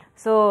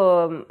 ஸோ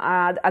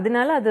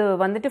அதனால அது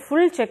வந்துட்டு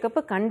ஃபுல் செக்அப்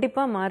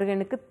கண்டிப்பாக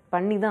மார்கனுக்கு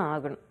பண்ணி தான்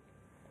ஆகணும்.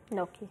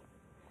 Okay,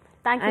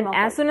 and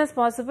as soon as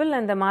possible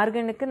அந்த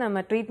மார்கனுக்கு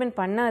நம்ம ட்ரீட்மெண்ட்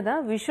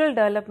பண்ணாதான் visual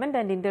development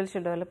and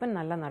intellectual development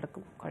நல்லா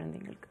நடக்கும்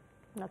குழந்தைங்களுக்கு.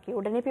 ஓகே,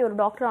 உடனே போய் ஒரு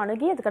டாக்டர்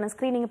அணுகி அதுக்கான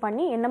ஸ்கிரீனிங்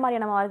பண்ணி என்ன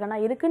மாதிரியான மார்கனா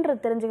இருக்குன்றது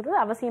தெரிஞ்சுக்கிறது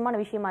அவசியமான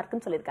விஷயமா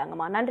இருக்குன்னு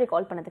சொல்லியிருக்காங்கம்மா. நன்றி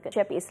கால்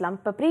பண்ணதுக்கு. பேசலாம்.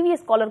 இப்போ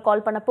ப்ரீவியஸ் காலர்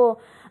கால் பண்ணப்போ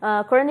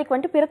குழந்தைக்கு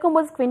வந்துட்டு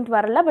பிறக்கும்போது ஸ்குவிண்ட்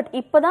வரல, பட்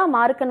இப்போதான்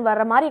மார்க்கன்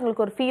வர்ற மாதிரி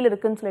எங்களுக்கு ஒரு ஃபீல்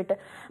இருக்குன்னு சொல்லிட்டு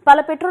பல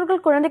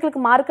பெற்றோர்கள்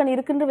குழந்தைகளுக்கு மார்க்கன்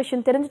இருக்குன்ற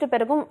விஷயம் தெரிஞ்சுட்டு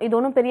பிறகும் இது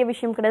ஒன்றும் பெரிய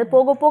விஷயம் கிடையாது,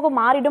 போக போக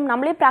மாறிடும்,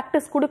 நம்மளே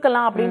ப்ராக்டிஸ்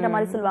கொடுக்கலாம் அப்படின்ற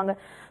மாதிரி சொல்லுவாங்க.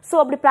 ஸோ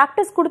அப்படி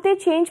ப்ராக்டிஸ் கொடுத்தே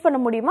சேஞ்ச் பண்ண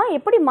முடியுமா?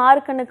 எப்படி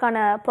மார்க்கனுக்கான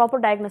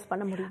ப்ராப்பர் டயக்னோஸ்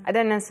பண்ண முடியும்?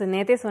 அதான் நான்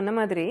நேத்தே சொன்ன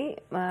மாதிரி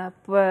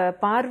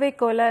பார்வை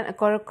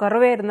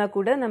குறவே இருந்தா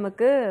கூட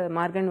நமக்கு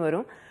மார்கன்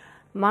வரும்,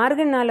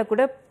 மார்கன்னால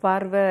கூட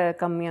பார்வை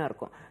கம்மியா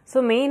இருக்கும். ஸோ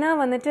மெயினாக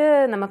வந்துட்டு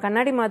நம்ம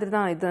கண்ணாடி மாதிரி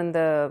தான் இது. அந்த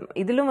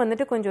இதிலும்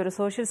வந்துட்டு கொஞ்சம் ஒரு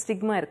சோஷியல்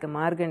ஸ்டிக்மா இருக்கு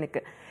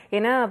மார்கனுக்கு.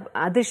 ஏன்னா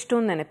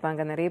அதிர்ஷ்டம்னு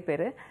நினைப்பாங்க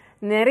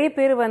நிறைய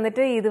பேர்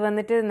வந்துட்டு இது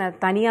வந்துட்டு நான்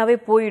தனியாகவே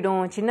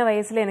போயிடும், சின்ன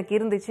வயசுல எனக்கு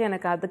இருந்துச்சு,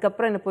 எனக்கு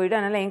அதுக்கப்புறம் எனக்கு போயிடும்,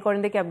 அதனால என்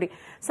குழந்தைக்கு அப்படி.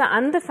 ஸோ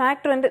அந்த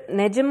ஃபேக்டர் வந்து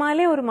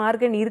நிஜமாலே ஒரு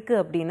மார்கன் இருக்கு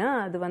அப்படின்னா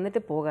அது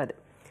வந்துட்டு போகாது,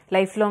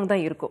 லைஃப் லாங்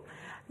தான் இருக்கும்.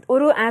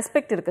 ஒரு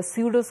ஆஸ்பெக்ட் இருக்கு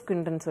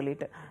சியூடோஸ்குவின்னு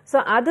சொல்லிட்டு. ஸோ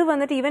அது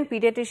வந்துட்டு ஈவன்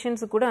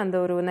பீடியாட்ரிஷியன்ஸ் கூட அந்த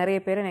ஒரு நிறைய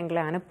பேரை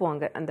எங்களை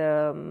அனுப்புவாங்க அந்த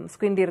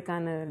ஸ்குவிண்ட்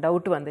இருக்கான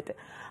டவுட் வந்துட்டு.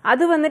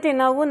 அது வந்துட்டு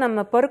என்னாகும்,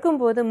 நம்ம பிறக்கும்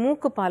போது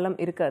மூக்கு பாலம்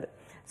இருக்காது.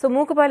 ஸோ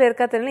மூக்கு பாலம்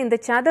இருக்காததுனால இந்த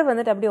சதை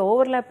வந்துட்டு அப்படியே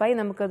ஓவர்லாப் ஆகி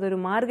நமக்கு அது ஒரு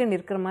மார்கன்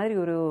இருக்கிற மாதிரி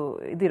ஒரு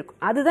இது இருக்கும்.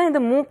 அதுதான்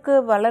இந்த மூக்கு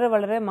வளர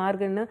வளர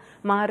மார்கன்னு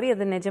மாறி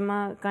அது நிஜமா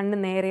கண்ணு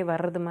நேரே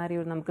வர்றது மாதிரி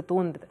ஒரு நமக்கு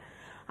தோணுது.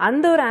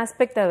 அந்த ஒரு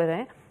ஆஸ்பெக்ட் தவிர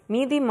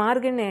மீதி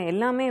மார்கன்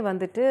எல்லாமே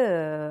வந்துட்டு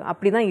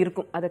அப்படிதான்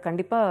இருக்கும், அது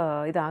கண்டிப்பா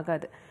இது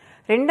ஆகாது.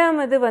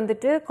 ரெண்டாவது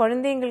வந்துட்டு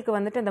குழந்தைங்களுக்கு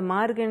வந்துட்டு அந்த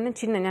மார்கன்னு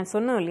சின்ன நான்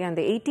சொன்னோம் இல்லையா,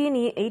 அந்த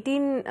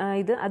 18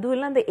 இது அதுவும்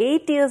இல்லை அந்த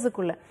 8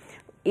 yearsக்குள்ள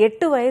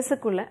 8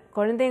 வயசுக்குள்ள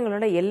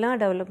குழந்தைங்களோட எல்லா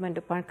டெவலப்மெண்ட்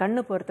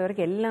கண்ணு பொறுத்த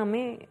வரைக்கும்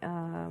எல்லாமே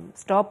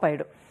ஸ்டாப்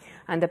ஆயிடும்.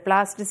 அந்த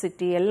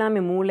பிளாஸ்டிசிட்டி எல்லாமே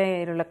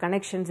மூளையில் உள்ள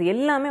கனெக்ஷன்ஸ்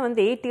எல்லாமே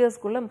வந்து 8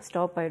 yearsக்குள்ள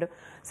ஸ்டாப் ஆயிடும்.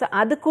 ஸோ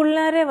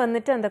அதுக்குள்ளாரே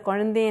வந்துட்டு அந்த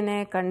குழந்தையனை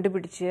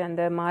கண்டுபிடிச்சு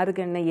அந்த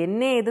மார்கனை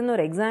என்ன ஏதுன்னு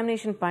ஒரு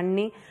எக்ஸாமினேஷன்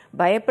பண்ணி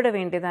பயப்பட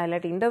வேண்டியதா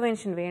இல்லாட்டி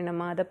இன்டர்வென்ஷன்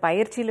வேணுமா, அதை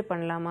பயிற்சியில்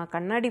பண்ணலாமா,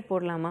 கண்ணாடி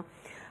போடலாமா,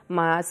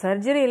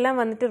 சர்ஜரி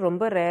எல்லாம் வந்துட்டு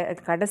ரொம்ப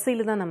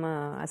கடைசியில் தான் நம்ம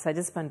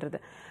சஜஸ்ட் பண்ணுறது.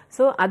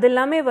 ஸோ அது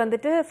எல்லாமே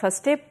வந்துட்டு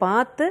ஃபஸ்ட்டே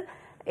பார்த்து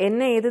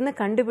என்ன எதுன்னு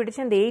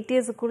கண்டுபிடிச்சு அந்த 8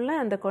 yearsக்குள்ள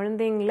அந்த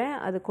குழந்தைங்கள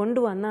அது கொண்டு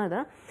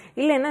வந்தாதான்.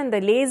 இல்லைன்னா இந்த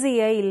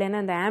லேசியா இல்லைன்னா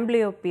அந்த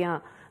ஆம்பிளியோப்பியா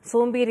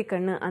சோம்பேறி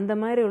கண்ணு அந்த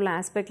மாதிரி உள்ள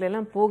ஆஸ்பெக்ட்ல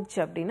எல்லாம் போச்சு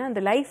அப்படின்னா அந்த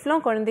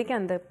லைஃப்லாம் குழந்தைக்கு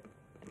அந்த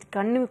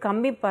கண்ணு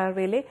கம்மி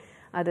பார்வையிலே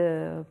அது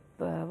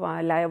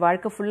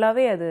வாழ்க்கை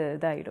ஃபுல்லாவே அது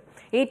இதாகிடும்.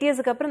 8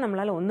 yearsக்கு அப்புறம்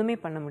நம்மளால ஒன்றுமே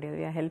பண்ண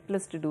முடியாது,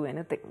 helpless to two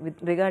anything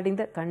regarding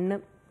the கண்ணு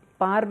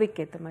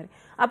பார்வைக்கு ஏற்ற மாதிரி.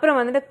 அப்புறம்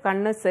வந்துட்டு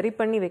கண்ணை சரி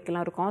பண்ணி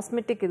வைக்கலாம், ஒரு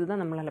காஸ்மெட்டிக்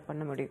இதுதான் நம்மளால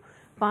பண்ண முடியும்,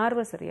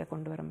 பார்வை சரியா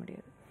கொண்டு வர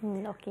முடியாது.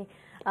 ஓகே,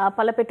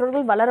 பல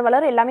பெற்றோர்கள் வளர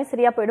வளர எல்லாமே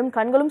சரியா போயிடும்,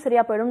 கண்களும்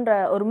சரியா போயிடும்ன்ற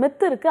ஒரு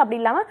மித்து இருக்கு. அப்படி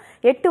இல்லாம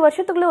 8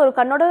 வருஷத்துக்குள்ள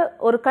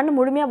ஒரு கண்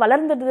முழுமையா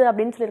வளர்ந்துடுது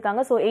அப்படின்னு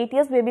சொல்லியிருக்காங்க. ஸோ 8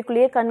 years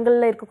பேபிக்குள்ளேயே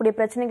கண்கள்ல இருக்கக்கூடிய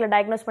பிரச்சனைகளை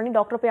டயக்னோஸ் பண்ணி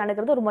டாக்டர் போய்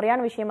அணுகிறது ஒரு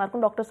முறையான விஷயமா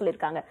இருக்கும் டாக்டர்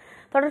சொல்லியிருக்காங்க.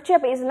 தொடர்ச்சியா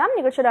பேசலாம்.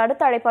 நிகழ்ச்சியோட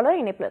அடுத்த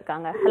அழைப்பாளர் இணைப்புல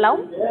இருக்காங்க. ஹலோ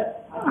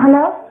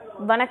ஹலோ,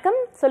 வணக்கம்,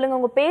 சொல்லுங்க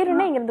உங்க பேர்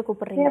என்ன, எங்க இருந்து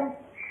கூப்பிடுறீங்க?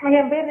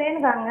 என் பேர்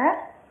ரேணுகாங்க.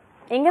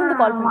 எங்க இருந்து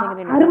கால்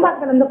பண்றீங்க?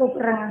 அரும்பாக்கத்துல இருந்து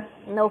கூப்பிடுறேங்க.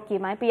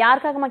 ஓகேமா, இப்ப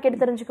யாருக்காகமா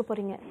கேட்டு தெரிஞ்சுக்க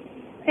போறீங்க?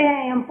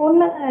 என்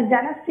பொண்ணு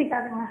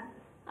ஜனஸ்ரீக்காகங்க.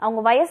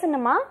 அவங்க வயசு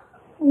என்னம்மா?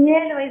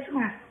 7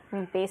 வயசுங்க.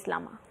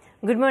 பேசலாமா?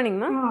 குட்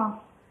மார்னிங்மா.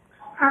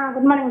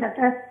 Good morning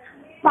doctor.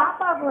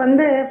 பாப்பாவுக்கு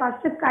வந்து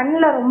ஃபர்ஸ்ட்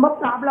கண்ணுல ரொம்ப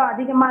ப்ராப்ளம்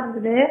அதிகமா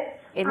இருந்தது.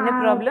 என்ன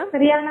ப்ராப்ளம்?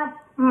 சரியான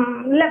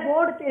இல்ல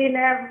போர்டு தெரியல,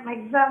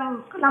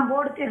 எக்ஸாம்க்குலாம்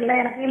போர்டு தெரியல,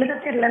 எனக்கு எழுத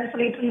தெரியலன்னு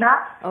சொல்லிட்டு இருந்தா.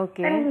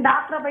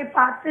 டாக்டரை போய்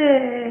பார்த்து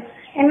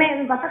என்ன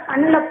ஏதுன்னு பார்த்தா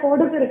கண்ணுல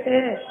பொடுகு இருக்கு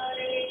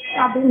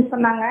அப்படின்னு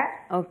சொன்னாங்க.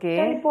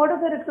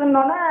 பொடுகு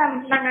இருக்குன்னோட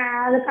நாங்க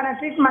அதுக்கான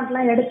ட்ரீட்மெண்ட்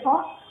எல்லாம்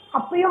எடுத்தோம்.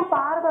 அப்பயும்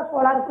பார்வை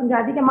கோளாறு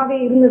கொஞ்சம் அதிகமாவே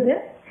இருந்தது.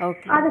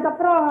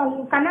 அதுக்கப்புறம்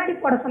கண்ணாடி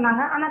போட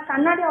சொன்னாங்க. ஆனா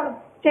கண்ணாடி அவளை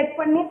செக்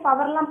பண்ணி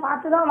பவர்லாம்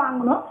பார்த்து தான்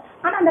வாங்கணும்.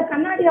 ஆனா அந்த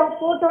கண்ணாடி அவ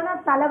போட்டோன்னா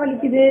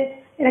தலைவலிக்குது,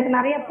 எனக்கு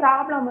நிறைய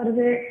ப்ராப்ளம்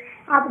வருது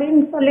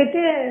அப்படின்னு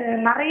சொல்லிட்டு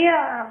நிறைய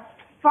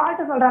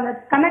ஃபால்ட் சொல்றாங்க.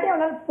 கண்ணாடி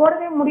அவளால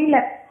போடவே முடியல.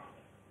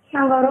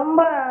 நாங்க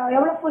ரொம்ப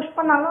எவ்வளவு புஷ்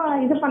பண்ணாலும்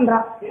இது பண்றா.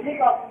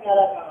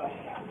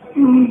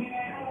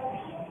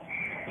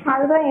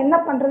 அதுதான் என்ன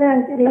பண்றது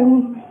எனக்கு தெரியல.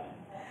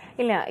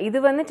 இல்ல இது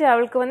வந்துட்டு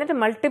அவளுக்கு வந்துட்டு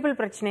மல்டிபிள்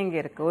பிரச்சனைங்க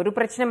இருக்கு. ஒரு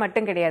பிரச்சனை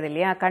மட்டும் கிடையாது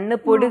இல்லையா. கண்ணு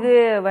பொடுகு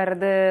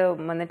வர்றது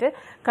வந்துட்டு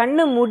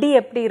கண்ணு முடி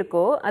எப்படி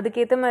இருக்கோ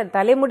அதுக்கேற்ற மாதிரி,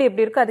 தலைமுடி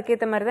எப்படி இருக்கோ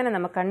அதுக்கேற்ற மாதிரி தானே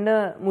நம்ம கண்ணு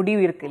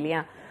முடிவு இருக்கு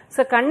இல்லையா.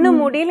 ஸோ கண்ணு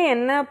முடியில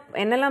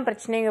என்னெல்லாம்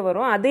பிரச்சனைங்க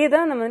வரும் அதே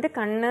தான் நம்ம வந்துட்டு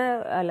கண்ணு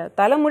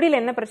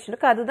தலைமுடியில என்ன பிரச்சனை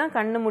இருக்கோ அதுதான்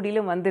கண்ணு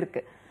முடியிலும்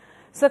வந்திருக்கு.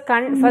 ஸோ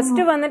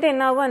ஃபர்ஸ்ட் வந்துட்டு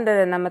என்ன ஆகும், அந்த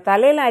நம்ம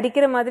தலையில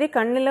அரிக்கிற மாதிரி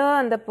கண்ணுல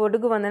அந்த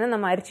பொடுகு வந்தோன்னா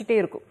நம்ம அரிச்சிட்டே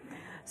இருக்கும்.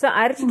 ஸோ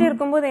அரிச்சிட்டு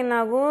இருக்கும்போது என்ன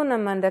ஆகும்,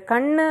 நம்ம அந்த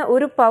கண்ணு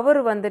ஒரு பவர்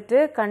வந்துட்டு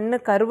கண்ணு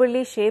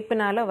கருவலி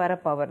ஷேப்புனால வர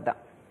பவர் தான்,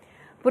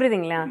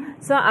 புரியுதுங்களா.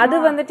 ஸோ அது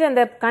வந்துட்டு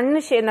அந்த கண்ணு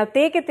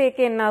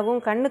தேக்க என்ன ஆகும்,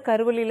 கண்ணு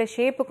கருவலியில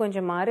ஷேப்பு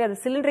கொஞ்சம் மாறி அது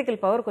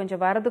சிலிண்ட்ரிக்கல் பவர்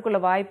கொஞ்சம்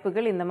வரதுக்குள்ள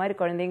வாய்ப்புகள் இந்த மாதிரி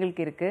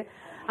குழந்தைங்களுக்கு இருக்கு.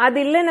 அது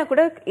இல்லைன்னா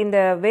கூட இந்த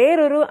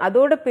வேறொரு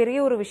அதோட பெரிய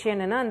ஒரு விஷயம்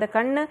என்னன்னா, அந்த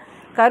கண்ணு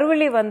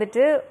கருவலி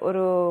வந்துட்டு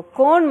ஒரு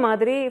கோன்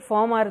மாதிரி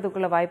ஃபார்ம்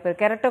ஆகிறதுக்குள்ள வாய்ப்பு,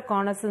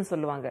 கெரட்டோகானஸ்ன்னு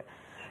சொல்லுவாங்க.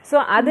 ஸோ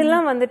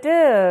அதெல்லாம் வந்துட்டு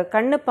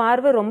கண்ணு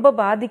பார்வை ரொம்ப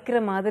பாதிக்கிற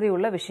மாதிரி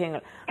உள்ள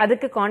விஷயங்கள்.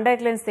 அதுக்கு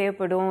கான்டாக்ட் லென்ஸ்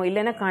தேவைப்படும்,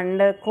 இல்லைன்னா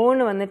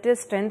கோன் வந்துட்டு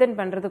ஸ்ட்ரென்தன்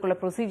பண்றதுக்குள்ள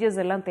ப்ரொசீஜர்ஸ்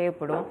எல்லாம்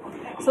தேவைப்படும்.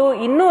 ஸோ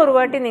இன்னும் ஒரு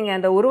வாட்டி நீங்க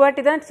அந்த ஒரு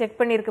வாட்டி தான் செக்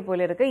பண்ணியிருக்க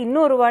போல இருக்கு,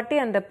 இன்னொரு வாட்டி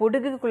அந்த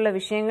பொடுகுக்குள்ள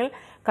விஷயங்கள்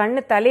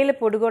கண்ணு தலையில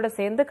பொடுகோட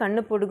சேர்ந்து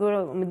கண்ணு பொடுகு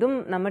இதுவும்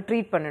நம்ம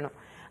ட்ரீட் பண்ணணும்.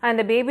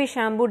 அந்த பேபி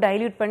ஷாம்பு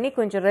டைல்யூட் பண்ணி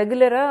கொஞ்சம்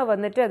ரெகுலரா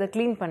வந்துட்டு அதை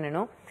கிளீன்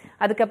பண்ணணும்.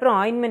 அதுக்கப்புறம்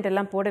ஆயின்மெண்ட்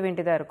எல்லாம் போட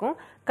வேண்டியதா இருக்கும்.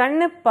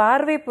 கண்ணு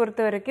பார்வை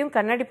பொறுத்த வரைக்கும்,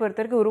 கண்ணாடி பொறுத்த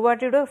வரைக்கும் ஒரு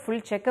வாட்டியோட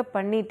ஃபுல் செக்அப்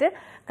பண்ணிட்டு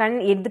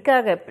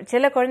எதுக்காக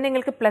சில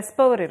குழந்தைங்களுக்கு பிளஸ்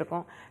பவர்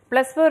இருக்கும்.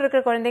 பிளஸ் பவர்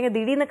இருக்கிற குழந்தைங்க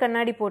திடீர்னு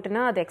கண்ணாடி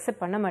போட்டுனா அதை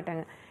அக்செப்ட் பண்ண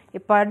மாட்டாங்க.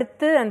 இப்போ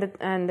அடுத்து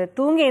அந்த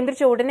தூங்கி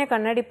எந்திரிச்ச உடனே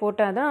கண்ணாடி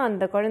போட்டாதான்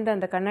அந்த குழந்தை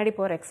அந்த கண்ணாடி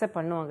பவர் அக்செப்ட்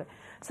பண்ணுவாங்க.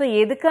 ஸோ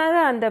எதுக்காக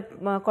அந்த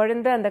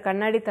குழந்தை அந்த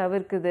கண்ணாடி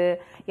தவிர்க்குது,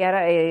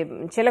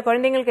 சில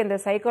குழந்தைங்களுக்கு இந்த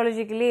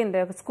சைக்காலஜிக்கலி இந்த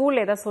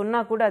ஸ்கூல்ல ஏதாவது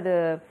சொன்னா கூட அது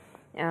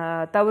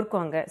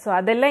தவிர்க்குவாங்க. ஸோ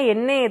அதெல்லாம்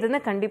என்ன எதுன்னு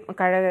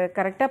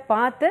கரெக்டாக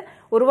பார்த்து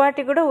ஒரு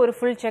வாட்டி கூட ஒரு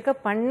ஃபுல்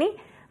செக்அப் பண்ணி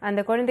அந்த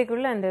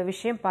குழந்தைக்குள்ள அந்த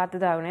விஷயம் பார்த்து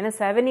தான் ஆகணும். ஏன்னா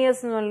 7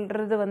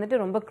 இயர்ஸ்ன்றது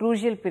வந்துட்டு ரொம்ப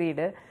க்ரூஷியல்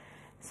பீரியடு.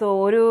 ஸோ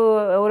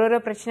ஒரு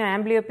பிரச்சனை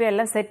ஆம்பிளியோப்பியா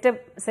எல்லாம்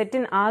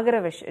செட்டின்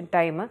ஆகிற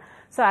டைமு.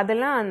 ஸோ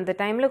அதெல்லாம் அந்த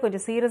டைமில்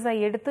கொஞ்சம்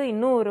சீரியஸாக எடுத்து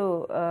இன்னும் ஒரு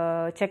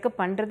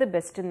செக்அப் பண்ணுறது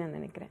பெஸ்ட்டுன்னு நான்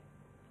நினைக்கிறேன்.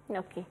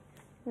 ஓகே,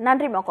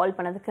 நன்றிம்மா கால்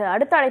பண்ணதுக்கு.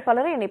 அடுத்த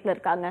அழைப்பாளர் இணைப்பில்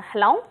இருக்காங்க.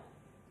 ஹலோ,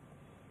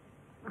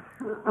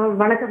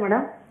 வணக்கம்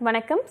மேடம்.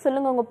 வணக்கம்,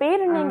 சொல்லுங்க உங்க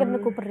பேர் என்ன, எங்க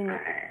இருந்து கூப்பிடுறீங்க?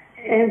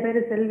 என் பேரு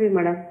செல்வி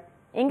மேடம்.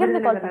 எங்க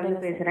இருந்து கால்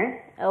பண்றீங்க? பேசுறேன்.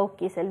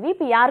 ஓகே செல்வி,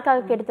 இப்போ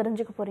யாருக்காக கேட்டு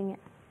தெரிஞ்சுக்க போறீங்க?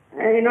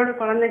 என்னோட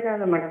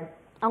குழந்தைக்காக மேடம்.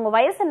 அவங்க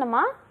வயசு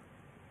என்னம்மா?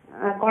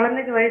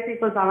 குழந்தைக்கு வயசு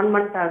இப்போ 7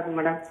 months ஆகுது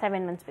மேடம்.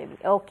 7 months baby.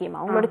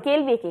 ஓகேம்மா, உங்களோட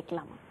கேள்வியை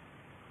கேட்கலாம்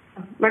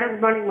madam.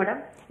 Good morning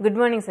madam. Good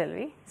morning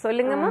செல்வி,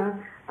 சொல்லுங்கம்மா.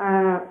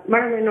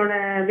 மேடம், என்னோட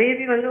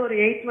பேபி வந்து ஒரு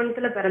 8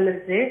 monthsல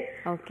பிறந்துருச்சு.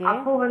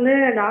 அப்போ வந்து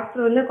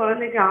டாக்டர் வந்து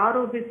குழந்தைக்கு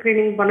ROP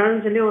ஸ்கிரீனிங்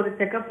பண்ணணும்னு சொல்லி ஒரு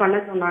செக்அப் பண்ண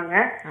சொன்னாங்க.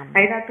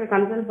 ஐ டாக்டர்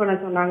கன்சல்ட் பண்ண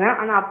சொன்னாங்க.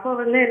 ஆனா அப்போ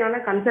வந்து என்னால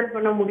கன்சல்ட்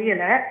பண்ண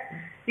முடியல.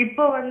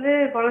 இப்போ வந்து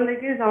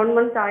குழந்தைக்கு 7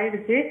 months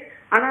ஆயிடுச்சு.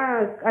 ஆனா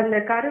அந்த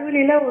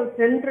கருவிலில ஒரு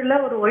சென்டர்ல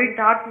ஒரு ஒயிட்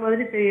டாட்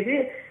மாதிரி தெரியுது.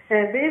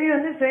 பேபி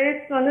வந்து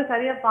ஃபேஸ் வந்து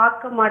சரியா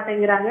பார்க்க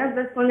மாட்டேங்கிறாங்க.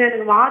 பிளஸ் கொஞ்சம்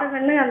எனக்கு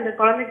மாறுகன்னு அந்த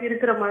குழந்தைக்கு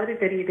இருக்கிற மாதிரி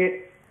தெரியுது.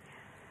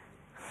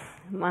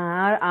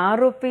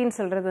 ஆரோப்பின்னு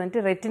சொல்றது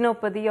வந்துட்டு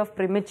ரெட்டினோபதி ஆஃப்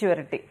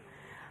ப்ரிமெச்சுவரிட்டி.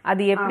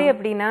 அது எப்படி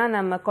அப்படின்னா,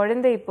 நம்ம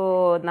குழந்தை இப்போ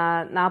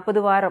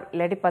 40 வாரம்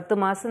இல்லாட்டி 10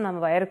 மாசம் நம்ம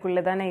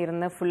வயருக்குள்ள தானே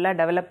இருந்து ஃபுல்லா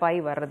டெவலப்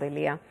ஆகி வர்றது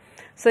இல்லையா.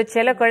 ஸோ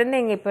சில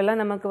குழந்தைங்க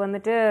இப்போல்லாம் நமக்கு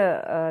வந்துட்டு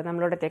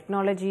நம்மளோட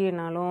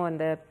டெக்னாலஜினாலும்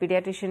அந்த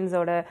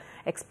பீடியாட்ரிஷியன்ஸோட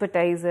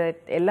எக்ஸ்பர்டைஸ்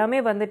எல்லாமே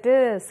வந்துட்டு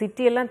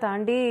சிட்டியெல்லாம்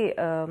தாண்டி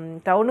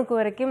டவுனுக்கு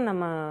வரைக்கும்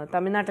நம்ம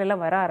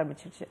தமிழ்நாட்டிலலாம் வர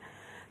ஆரம்பிச்சிருச்சு.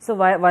 ஸோ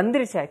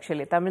வந்துருச்சு.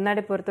 ஆக்சுவலி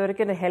தமிழ்நாடு பொறுத்த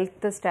வரைக்கும் இந்த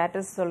ஹெல்த்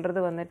ஸ்டேட்டஸ்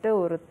சொல்றது வந்துட்டு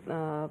ஒரு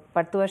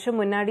 10 வருஷம்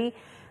முன்னாடி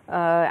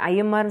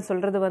ஐஎம்ஆர்னு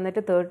சொல்றது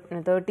வந்துட்டு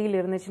 30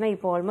 இருந்துச்சுன்னா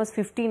இப்போ ஆல்மோஸ்ட்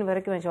 15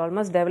 வரைக்கும் வந்துச்சு.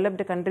 ஆல்மோஸ்ட்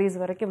டெவலப்டு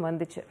கண்ட்ரீஸ் வரைக்கும்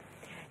வந்துச்சு.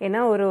 ஏன்னா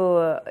ஒரு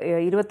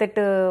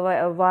 28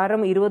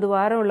 வாரம் 20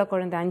 வாரம் உள்ள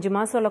குழந்தை, 5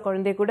 மாசம் உள்ள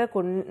குழந்தைய கூட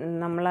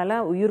நம்மளால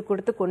உயிர்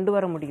கொடுத்து கொண்டு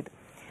வர முடியுது.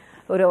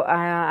 ஒரு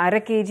 1/2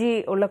 kg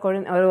உள்ள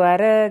குழந்தை, ஒரு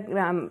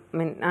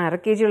அரை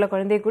கேஜி உள்ள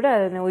குழந்தைய கூட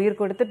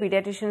உயிர் கொடுத்து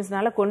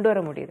பீடியாட்ரிஷியன்ஸ்னால கொண்டு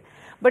வர முடியுது.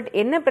 பட்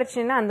என்ன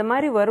பிரச்சனைனா, அந்த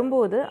மாதிரி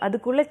வரும்போது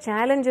அதுக்குள்ள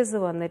சேலஞ்சஸ்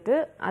வந்துட்டு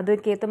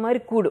அதுக்கேற்ற மாதிரி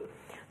கூடும்.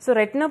 ஸோ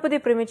ரெட்டினோபதி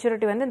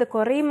ப்ரிமெச்சுரிட்டி வந்து இந்த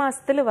குறை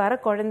மாசத்துல வர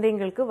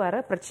குழந்தைங்களுக்கு வர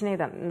பிரச்சனை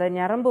தான். இந்த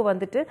நரம்பு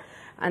வந்துட்டு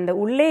அந்த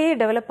உள்ளேயே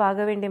டெவலப்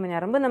ஆக வேண்டிய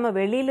நரம்பு நம்ம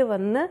வெளியில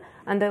வந்து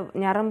அந்த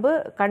நரம்பு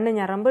கண்ணு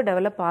நரம்பு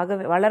டெவலப்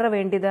வளர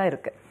வேண்டியதா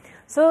இருக்கு.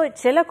 ஸோ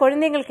சில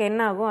குழந்தைங்களுக்கு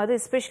என்ன ஆகும், அது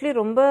எஸ்பெஷலி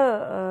ரொம்ப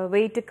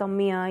வெயிட்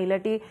கம்மியா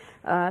இல்லாட்டி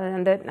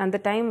அந்த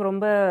டைம்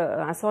ரொம்ப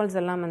அசால்ட்ஸ்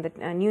எல்லாம், அந்த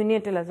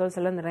நியூனியட்டல் அசால்ட்ஸ்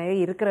எல்லாம் நிறைய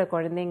இருக்கிற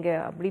குழந்தைங்க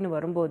அப்படின்னு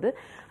வரும்போது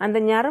அந்த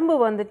நரம்பு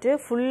வந்துட்டு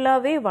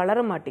ஃபுல்லாவே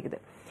வளர மாட்டேங்குது.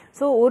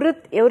 ஸோ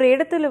ஒரு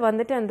இடத்துல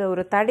வந்துட்டு அந்த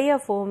ஒரு தடையா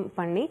ஃபார்ம்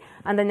பண்ணி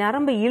அந்த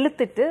நரம்பு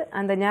இழுத்துட்டு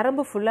அந்த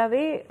நரம்பு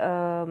ஃபுல்லாவே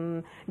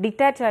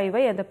டிட்டாச்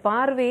ஆகி அந்த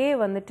பார்வையே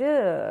வந்துட்டு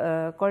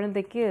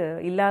குழந்தைக்கு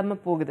இல்லாம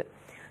போகுது.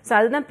 ஸோ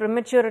அதுதான்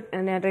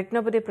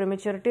ரெட்டினோபதி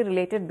ப்ரிமெச்சூரிட்டி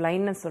ரிலேட்டட்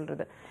பிளைண்ட்னஸ்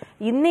சொல்றது.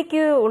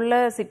 இன்னைக்கு உள்ள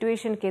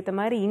சிச்சுவேஷனுக்கு ஏற்ற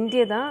மாதிரி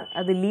இந்தியா தான்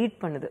அது லீட்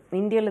பண்ணுது.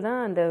 இந்தியாவில்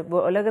தான் அந்த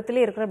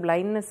உலகத்திலே இருக்கிற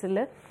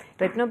பிளைண்ட்னஸ்ல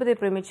ரெட்டினோபதி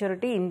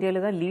ப்ரிமெச்சூரிட்டி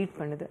இந்தியாவில் தான் லீட்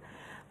பண்ணுது.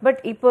 பட்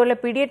இப்போ உள்ள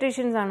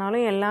பீடியாட்ரிஷியன்ஸ்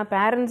ஆனாலும் எல்லா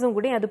பேரண்ட்ஸும்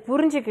கூட அது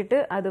புரிஞ்சுக்கிட்டு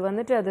அது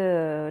வந்துட்டு அது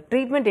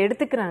ட்ரீட்மெண்ட்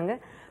எடுத்துக்கிறாங்க.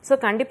 ஸோ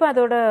கண்டிப்பாக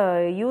அதோட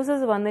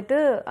யூசஸ் வந்துட்டு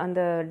அந்த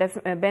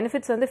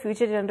பெனிஃபிட்ஸ் வந்து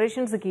ஃபியூச்சர்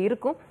ஜென்ரேஷன்ஸுக்கு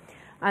இருக்கும்.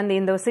 அந்த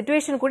இந்த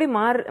சுச்சுவேஷன் கூட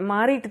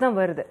மாறிட்டு தான்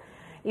வருது.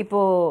 இப்போ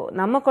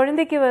நம்ம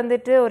குழந்தைக்கு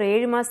வந்துட்டு ஒரு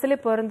 7 மாசத்துல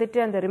பிறந்துட்டு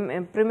அந்த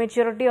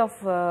ப்ரிமெச்சூரிட்டி ஆஃப்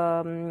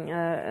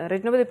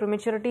ரெட்டினோபதி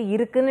ப்ரிமெச்சூரிட்டி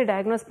இருக்குன்னு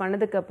டயக்னோஸ்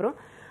பண்ணதுக்கு அப்புறம்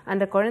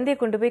அந்த குழந்தைய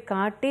கொண்டு போய்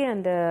காட்டி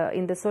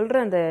இந்த சொல்ற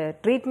அந்த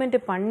ட்ரீட்மெண்ட்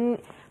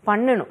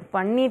பண்ணணும்.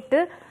 பண்ணிட்டு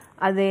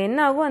அது என்ன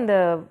ஆகும், அந்த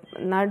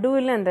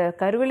நடுவில் அந்த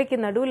கருவலிக்கு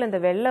நடுவில் அந்த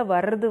வெள்ளை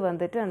வர்றது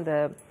வந்துட்டு அந்த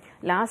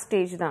லாஸ்ட்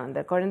ஸ்டேஜ் தான். அந்த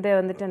குழந்தைய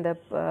வந்துட்டு அந்த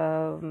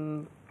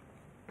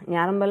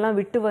ஞாபகம்லாம்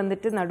விட்டு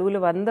வந்துட்டு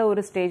நடுவில் வந்த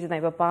ஒரு ஸ்டேஜ்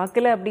தான். இப்போ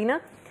பார்க்கல அப்படின்னா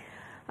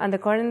அந்த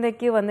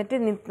குழந்தைக்கு வந்துட்டு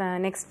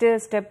நெக்ஸ்ட்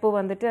ஸ்டெப்பு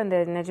வந்துட்டு அந்த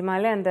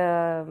நிஜமாலே அந்த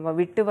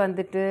விட்டு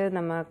வந்துட்டு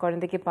நம்ம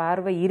குழந்தைக்கு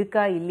பார்வை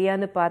இருக்கா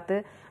இல்லையான்னு பார்த்து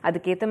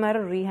அதுக்கேற்ற மாதிரி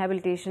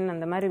ரீஹாபிலிட்டேஷன்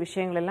அந்த மாதிரி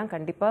விஷயங்கள் எல்லாம்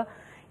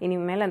கண்டிப்பாக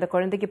இனிமேல் அந்த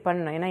குழந்தைக்கு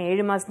பண்ணணும். ஏன்னா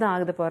 7 மாதம் தான்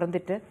ஆகுது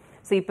பிறந்துட்டு.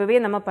 ஸோ இப்போவே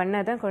நம்ம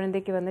பண்ணாதான்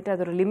குழந்தைக்கு வந்துட்டு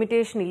அது ஒரு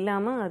லிமிட்டேஷன்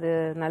இல்லாமல் அது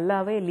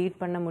நல்லாவே லீட்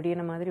பண்ண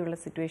முடியுற மாதிரி உள்ள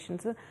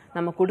சிச்சுவேஷன்ஸ்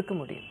நம்ம கொடுக்க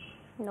முடியும்.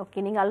 ஓகே,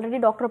 நீங்கள் ஆல்ரெடி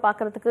டாக்டரை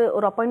பார்க்கறதுக்கு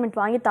ஒரு அப்பாயின்மெண்ட்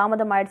வாங்கி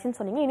தாமதம் ஆயிடுச்சுன்னு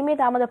சொன்னீங்க.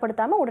 இனிமேல்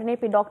தாமதப்படுத்தாமல் உடனே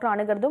போய் டாக்டர்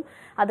அணுகிறதும்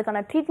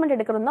அதுக்கான ட்ரீட்மெண்ட்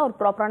எடுக்கிறதும் தான் ஒரு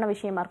ப்ராப்பரான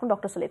விஷயமா இருக்கும்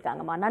டாக்டர்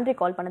சொல்லியிருக்காங்கம்மா. நன்றி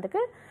கால்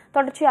பண்ணதுக்கு.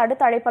 தொடர்ச்சி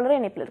அடுத்த அழைப்பாளர்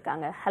இணைப்பில்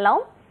இருக்காங்க. ஹலோ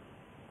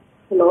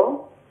ஹலோ,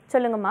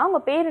 சொல்லுங்கம்மா,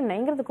 உங்கள் பேர் என்ன,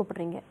 எங்கிறது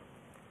கூப்பிடுறீங்க?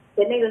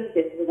 சென்னையிலிருந்து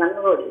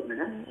பேசுறேன்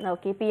மேடம்.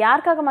 ஓகே, இப்போ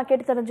யாருக்காகம்மா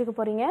கேட்டு தெரிஞ்சுக்க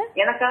போறீங்க?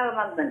 எனக்காக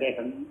தான்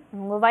கேட்கணும்.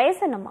 உங்கள்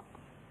வயசு என்னம்மா?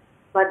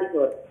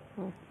 44.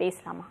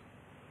 பேசலாமா?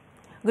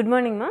 Good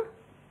மார்னிங்மா.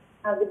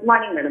 Good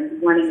morning madam.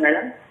 Good morning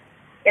madam.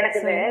 எனக்கு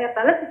இந்த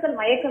தலை சுத்தல்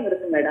மயக்கம்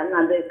இருக்கு மேடம்.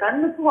 அது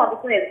கண்ணுக்கும்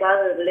அதுக்கும்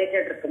எதாவது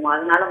ரிலேட்டட் இருக்குமா?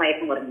 அதனால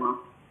மயக்கம் வருமா?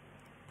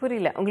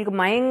 புரியல, உங்களுக்கு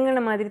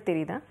மயங்கின மாதிரி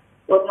தெரியுதா?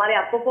 ஒரு மாதிரி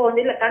அப்பப்போ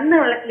வந்து இல்ல கண்ணு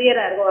நல்லா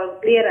கிளியரா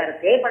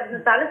இருக்கு. பட் இந்த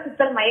தலை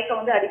சுத்தல் மயக்கம்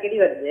வந்து அடிக்கடி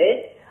வருது.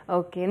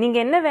 ஓகே, நீங்க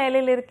என்ன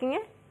வேலையில இருக்கீங்க?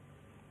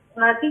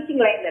 நான்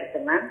டீச்சிங் லைன்ல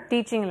இருக்கேன் மேம்.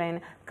 Teaching line.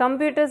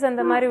 கம்ப்யூட்டர்ஸ்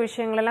அந்த மாதிரி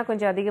விஷயங்கள் எல்லாம்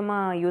கொஞ்சம் அதிகமா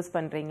யூஸ்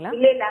பண்றீங்களா?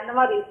 இல்ல அந்த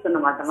மாதிரி யூஸ் பண்ண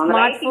மாட்டேன்.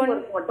 ஸ்மார்ட் போன்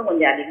மட்டும்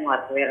கொஞ்சம் அதிகமா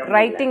இருக்கு. வேற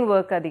ரைட்டிங்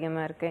வொர்க்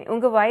அதிகமா இருக்கு.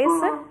 உங்க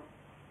வயசு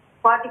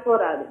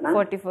 44 ஆகுது மேம்.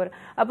 44.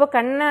 அப்போ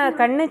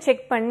கண்ணு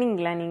செக்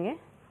பண்ணீங்களா நீங்க?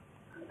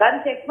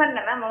 கண் செக்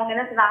பண்ணேன் மேம். அவங்க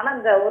என்ன சொன்னாங்கன்னா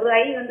இந்த ஒரு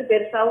ஐ வந்து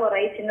பெருசாவும் ஒரு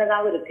ஐ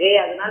சின்னதாவும் இருக்கு.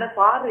 அதனால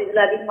பார்வை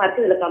இதுல அதிகமா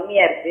இருக்கு, இதுல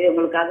கம்மியா இருக்கு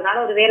உங்களுக்கு. அதனால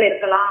ஒரு வேலை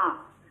இருக்கலாம்,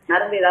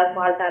 நரம்பு ஏதாவது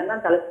ஃபால்ட்டா இருந்தா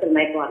தலைசுத்தல்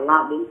மயக்கம்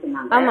வரலாம் அப்படின்னு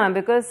சொன்னாங்க. ஆமா,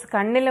 பிகாஸ்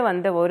கண்ணுல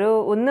வந்து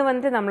ஒண்ணு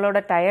வந்து நம்மளோட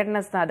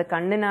டயர்ட்னஸ் தான். அது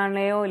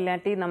கண்ணுனாலேயோ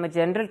இல்லாட்டி நம்ம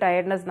ஜென்ரல்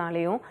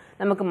டயர்ட்னஸ்னாலேயும்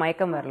நமக்கு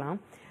மயக்கம் வரலாம்.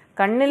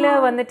 கண்ணுல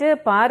வந்துட்டு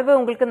பார்வை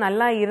உங்களுக்கு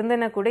நல்லா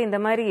இருந்தனா கூட இந்த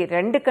மாதிரி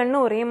 2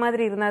 கண்ணும் ஒரே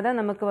மாதிரி இருந்தாதான்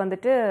நமக்கு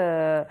வந்துட்டு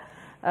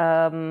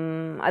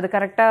அது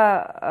கரெக்டா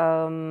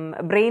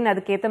பிரெயின்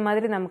அதுக்கேற்ற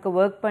மாதிரி நமக்கு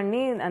ஒர்க்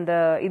பண்ணி அந்த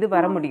இது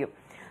வர முடியும்.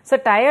 ஸோ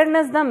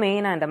டயர்ட்னஸ் தான்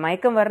மெயினாக. அந்த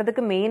மயக்கம்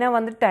வர்றதுக்கு மெயினாக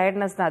வந்துட்டு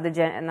டயர்ட்னஸ் தான். அது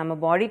நம்ம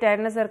பாடி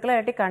டயர்ட்னஸ் இருக்கலாம்,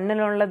 இல்லாட்டி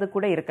கண்ணில் உள்ளது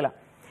கூட இருக்கலாம்.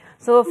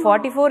 ஸோ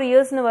 44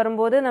 இயர்ஸ்னு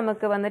வரும்போது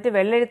நமக்கு வந்துட்டு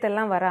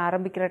வெள்ளெழுத்தெல்லாம் வர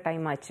ஆரம்பிக்கிற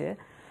டைம் ஆச்சு.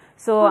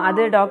 ஸோ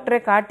அது டாக்டரை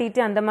காட்டிட்டு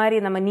அந்த மாதிரி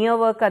நம்ம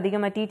நியர் ஒர்க்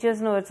அதிகமாக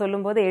டீச்சர்ஸ்னு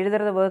சொல்லும்போது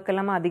எழுதுறது ஒர்க்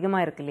எல்லாமே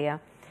அதிகமாக இருக்கு இல்லையா?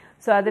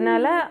 ஸோ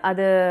அதனால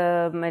அது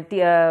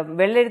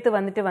வெள்ளெழுத்து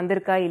வந்துட்டு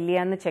வந்திருக்கா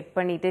இல்லையான்னு செக்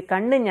பண்ணிட்டு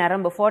கண்ணு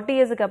ஞரம்பு 40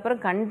 இயர்ஸுக்கு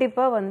அப்புறம்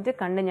கண்டிப்பாக வந்துட்டு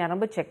கண்ணு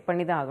ஞரம்பு செக்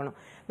பண்ணி தான் ஆகணும்.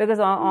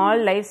 Because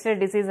all life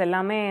style disease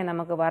எல்லாமே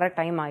நமக்கு வர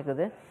டைம்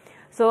ஆகுது.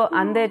 ஸோ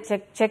அந்த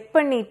செக்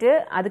பண்ணிட்டு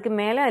அதுக்கு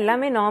மேலே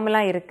எல்லாமே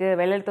நார்மலாக இருக்கு,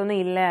 வெள்ளெழுத்து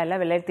ஒன்றும் இல்லை,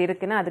 எல்லாம் வெள்ளெழுத்து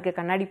இருக்குன்னா அதுக்கு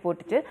கண்ணாடி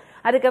போட்டுட்டு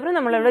அதுக்கப்புறம்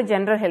நம்மளோட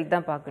ஜென்ரல் ஹெல்த்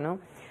தான் பார்க்கணும்.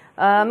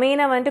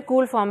 மெயினாக வந்துட்டு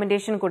கூல்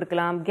ஃபார்மெண்டேஷன்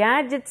கொடுக்கலாம்.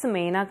 கேட்ஜெட்ஸ்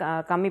மெயினாக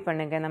கம்மி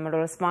பண்ணுங்க.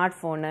 நம்மளோட ஸ்மார்ட்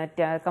ஃபோனு,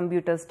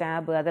 கம்ப்யூட்டர்ஸ்,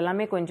 டேபு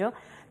அதெல்லாமே கொஞ்சம்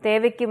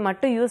தேவைக்கு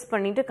மட்டும் யூஸ்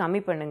பண்ணிட்டு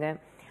கம்மி பண்ணுங்க.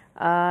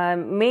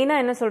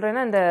 மெயினாக என்ன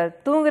சொல்கிறேன்னா, இந்த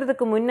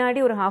தூங்குறதுக்கு முன்னாடி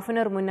ஒரு 1/2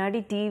 hour முன்னாடி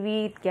டிவி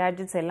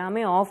கேட்ஜெட்ஸ்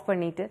எல்லாமே ஆஃப்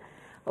பண்ணிட்டு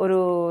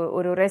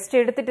ஒரு ரெஸ்ட்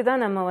எடுத்துட்டு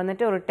தான் நம்ம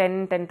வந்துட்டு ஒரு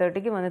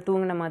 10-10:30 வந்து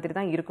தூங்கின மாதிரி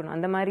தான் இருக்கணும்.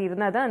 அந்த மாதிரி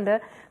இருந்தால் தான் அந்த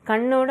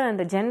கண்ணோட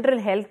அந்த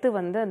ஜென்ரல் ஹெல்த்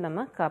வந்து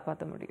நம்ம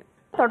காப்பாற்ற முடியும்.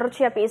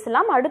 தொடர்ச்சியாக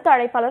பேசலாம். அடுத்த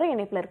அழைப்பாளரும்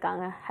இணைப்பில்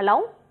இருக்காங்க. ஹலோ.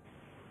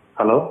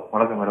 ஹலோ,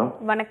 வணக்கம் மேடம்.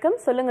 வணக்கம்,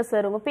 சொல்லுங்க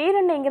சார். உங்க பேர்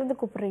என்ன, எங்கிருந்து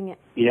கூப்பிடுறீங்க?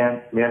 என்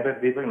பேர்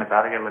தீபக், நான்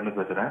காரைக்கால்ல இருந்து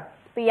பேசுறேன்.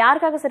 இப்போ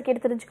யாருக்காக சார்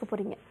கேட்டு தெரிஞ்சுக்க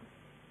போறீங்க?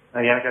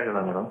 எனக்காக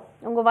தான் மேடம்.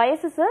 உங்க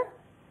வயசு சார்?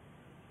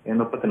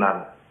 34.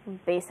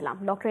 பேசலாம்,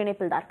 டாக்டர்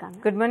இணைப்பில் தான் இருக்காங்க.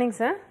 Good morning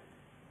sir.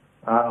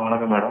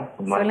 வணக்கம் மேடம்.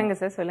 சொல்லுங்க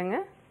சார், சொல்லுங்க.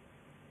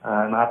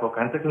 நான் இப்போ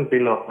கன்ஸ்ட்ரக்ஷன்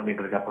ஃபீல்ட்ல ஒர்க்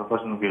பண்ணிட்டு இருக்கேன்,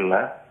 ப்ரொஃபஷனல் ஃபீல்ட்ல.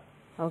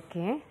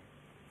 ஓகே.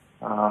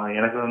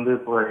 எனக்கு வந்து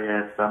இப்போ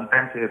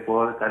சம்டைம்ஸ் இப்போ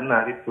கண்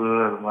அரிப்பு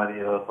அது மாதிரி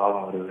ஏதாவது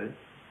ப்ராப்ளம் வருது.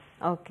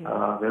 ஓகே.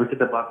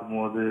 வெளிச்சத்தை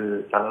பார்க்கும்போது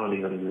தலைவலி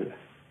வருது.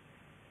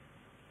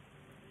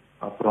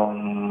 அப்புறம்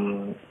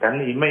கண்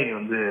இமை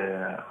வந்து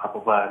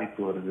அப்பப்போ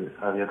அரிப்பு வருது.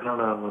 அது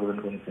எதனால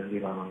வருதுன்னு கொஞ்சம்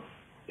தெரிஞ்சுக்கலாம்.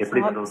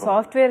 எப்படி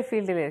சாஃப்ட்வேர்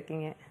ஃபீல்டில்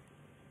இருக்கீங்க?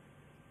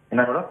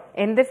 என்ன மேடம்?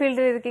 எந்த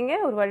ஃபீல்டில் இருக்கீங்க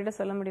ஒரு வாட்டிட்ட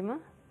சொல்ல முடியுமா?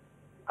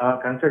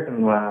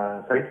 கன்சல்டன்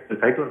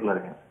சைட் ஒர்க்ல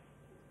இருக்கேன்.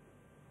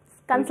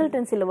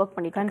 கன்சல்டன்சில வர்க்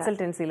பண்ணி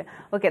கன்சல்டன்சில.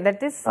 Okay,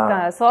 that is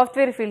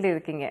software field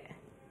இருக்கீங்க.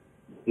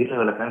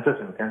 இல்ல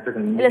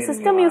கன்சல்டன் இல்ல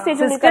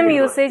சிஸ்டம்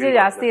யூசேஜ்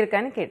ஜாஸ்தி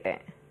இருக்கான்னு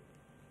கேட்டேன்.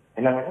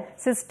 என்ன மேடம்?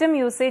 சிஸ்டம்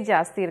யூசேஜ்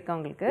ஜாஸ்தி இருக்கா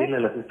உங்களுக்கு?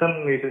 இல்ல சிஸ்டம்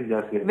யூசேஜ்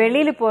ஜாஸ்தி இருக்கு.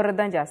 வெளியில போறது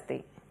தான் ஜாஸ்தி.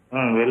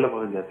 வெளியில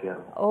போறது ஜாஸ்தியா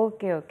இருக்கும்.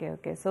 Okay okay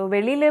okay. சோ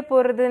வெளியில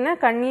போறதுன்னா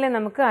கண்ணுல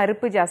நமக்கு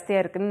அரிப்பு ஜாஸ்தியா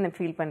இருக்குன்னு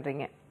ஃபீல்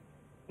பண்றீங்க.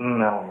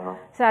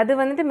 சோ அது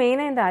வந்துட்டு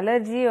மெயினா இந்த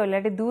அலர்ஜி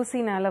இல்லாட்டி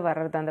தூசினால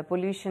வர்றது, அந்த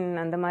பொல்யூஷன்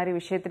அந்த மாதிரி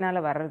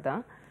விஷயத்தினால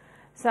வர்றதுதான்.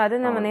 சோ அது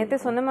நம்ம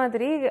நேத்து சொன்ன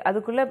மாதிரி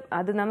அதுக்குள்ள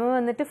அது நம்ம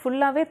வந்துட்டு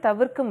ஃபுல்லாவே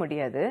தவிர்க்க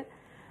முடியாது,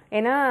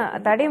 ஏன்னா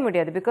தடைய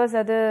முடியாது. பிகாஸ்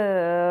அது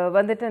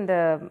வந்துட்டு அந்த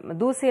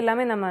தூசி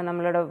எல்லாமே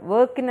நம்மளோட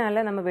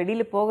ஒர்க்கினால நம்ம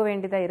வெளியில போக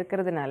வேண்டியதா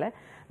இருக்கிறதுனால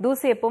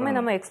தூசி எப்பவுமே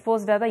நம்ம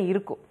எக்ஸ்போஸ்டா தான்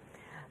இருக்கும்.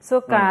 ஸோ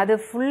அது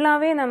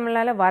ஃபுல்லாவே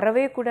நம்மளால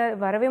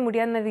வரவே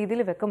முடியாத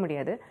ரீதியில வைக்க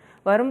முடியாது.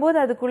 வரும்போது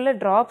அதுக்குள்ள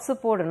டிராப்ஸ்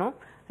போடணும்.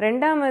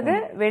 ரெண்டாவது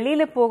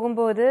வெளியில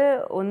போகும்போது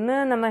ஒன்னு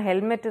நம்ம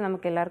ஹெல்மெட்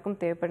நமக்கு எல்லாருக்கும்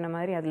தேவைப்படுற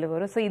மாதிரி அதுல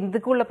வரும். ஸோ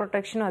இதுக்குள்ள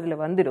ப்ரொடெக்ஷனும் அதுல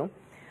வந்துடும்.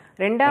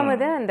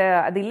 ரெண்டாவது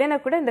அது இல்லைன்னா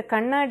கூட இந்த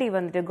கண்ணாடி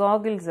வந்துட்டு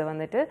காகிள்ஸ்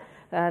வந்துட்டு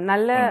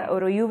நல்ல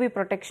ஒரு யூவி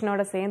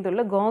ப்ரொடெக்ஷனோட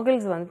சேர்ந்துள்ள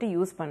காகிள்ஸ் வந்துட்டு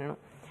யூஸ் பண்ணணும்.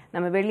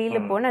 நம்ம வெளியில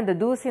போன அந்த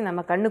தூசி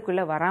நம்ம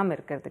கண்ணுக்குள்ள வராம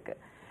இருக்கிறதுக்கு.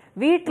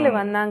 வீட்டுல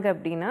வந்தாங்க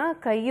அப்படின்னா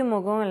கையும்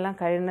முகம் எல்லாம்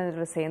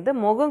கழுவுனதுல சேர்ந்து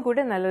முகம்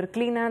கூட நல்ல ஒரு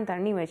கிளீனான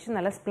தண்ணி வச்சு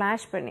நல்லா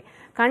ஸ்பிளாஷ் பண்ணி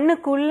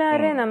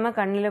கண்ணுக்குள்ளார நம்ம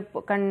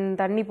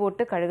தண்ணி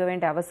போட்டு கழுக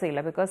வேண்டிய அவசியம்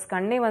இல்லை. பிகாஸ்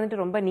கண்ணே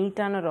வந்துட்டு ரொம்ப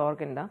நீட்டான ஒரு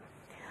ஆர்கன் தான்.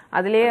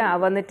 அதுலேயே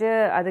வந்துட்டு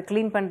அது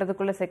கிளீன்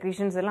பண்றதுக்குள்ள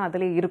செக்ரீஷன்ஸ் எல்லாம்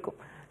அதுலேயே இருக்கும்.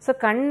 ஸோ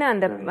கண்ணு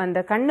அந்த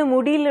கண்ணு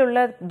முடியில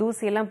உள்ள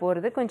தூசி எல்லாம்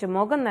போறது கொஞ்சம்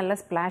முகம் நல்லா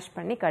ஸ்பிளாஷ்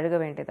பண்ணி கழுக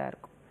வேண்டியதா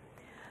இருக்கும்.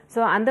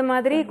 ஸோ அந்த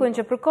மாதிரி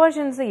கொஞ்சம்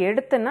ப்ரிகாஷன்ஸ்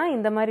எடுத்தனா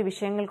இந்த மாதிரி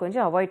விஷயங்கள்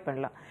கொஞ்சம் அவாய்ட்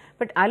பண்ணலாம்.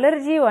 பட்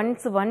அலர்ஜி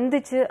ஒன்ஸ்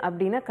வந்துச்சு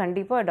அப்படின்னா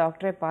கண்டிப்பா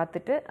டாக்டரை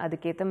பார்த்துட்டு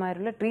அதுக்கேற்ற மாதிரி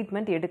உள்ள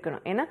ட்ரீட்மெண்ட்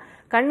எடுக்கணும். ஏன்னா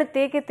கண்ணு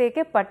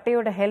தேக்க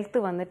பட்டையோட ஹெல்த்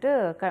வந்துட்டு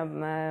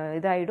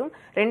இதாயிடும்.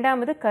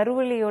 ரெண்டாவது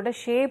கருவலியோட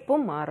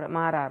ஷேப்பும்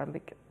மாற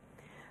ஆரம்பிக்கும்.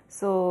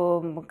 ஸோ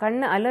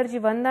கண்ணு அலர்ஜி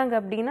வந்தாங்க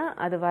அப்படின்னா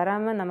அது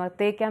வராம நம்ம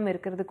தேய்க்காம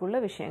இருக்கிறதுக்குள்ள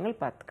விஷயங்கள்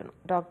பார்த்துக்கணும்.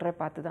 டாக்டரை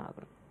பார்த்து தான்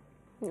ஆகணும்.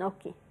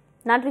 ஓகே,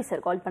 நன்றி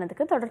சார் கால்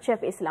பண்ணதுக்கு. தொடர்ச்சியா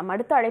பேசலாம்.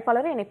 அடுத்த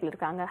அழைப்பாளர் இணைப்பில்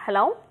இருக்காங்க.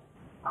 ஹலோ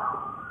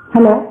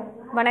ஹலோ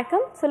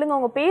வணக்கம், சொல்லுங்க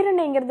உங்க பேர்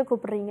என்ன, எங்க இருந்து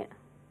கூப்பிடுறீங்க?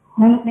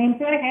 என்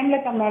பேர்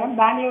ஹேம்லதா மேடம்,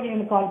 பெங்களூர்ல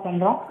இருந்து கால்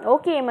பண்றோம்.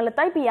 ஓகே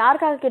ஹேமலதா, இப்போ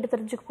யாருக்காக கேட்டு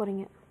தெரிஞ்சுக்க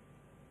போறீங்க?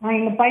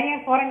 எங்க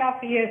பையன்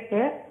 4.5 years.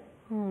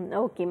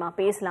 ஓகேமா,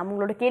 பேசலாம்.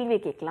 உங்களோட கேள்வியை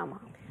கேட்கலாமா?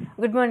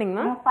 குட்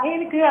மார்னிங்மா.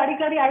 பையனுக்கு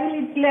அடிக்கடி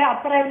ஐலிட்ஸ்ல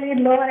அப்பர்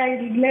ஐலிட் லோவர்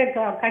ஐலிட்ல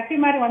கட்டி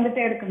மாதிரி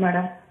வந்துட்டே இருக்கு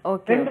மேடம்.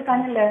 ஓகே, ரெண்டு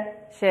கண்ணுல.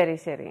 சரி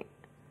சரி.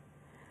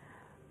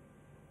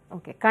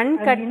 ஓகே, கண்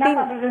கட்டி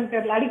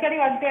தெரியல, அடிக்கடி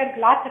வந்துட்டே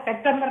இருக்கு. லாஸ்ட்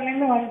செப்டம்பர்ல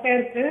இருந்து வந்துட்டே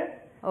இருக்கு.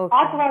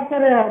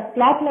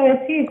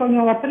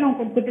 கொஞ்சம் வசனம்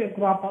கொடுத்துட்டு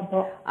இருக்கிறோம்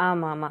அப்போ.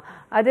 ஆமா ஆமா,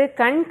 அது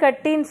கண்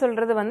கட்டின்னு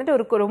சொல்றது வந்துட்டு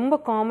ஒரு ரொம்ப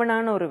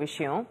காமனான ஒரு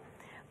விஷயம்.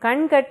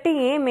 கண் கட்டி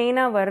ஏன்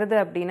மெயினா வருது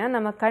அப்படின்னா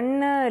நம்ம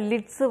கண்ணு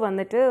லிட்ஸ்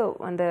வந்துட்டு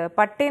அந்த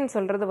பட்டைன்னு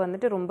சொல்றது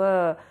வந்துட்டு ரொம்ப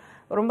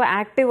ரொம்ப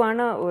ஆக்டிவான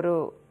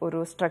ஒரு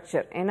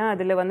ஸ்ட்ரக்சர். ஏன்னா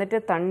அதுல வந்துட்டு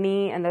தண்ணி,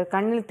 அந்த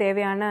கண்ணில்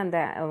தேவையான அந்த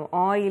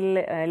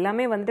ஆயில்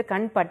எல்லாமே வந்துட்டு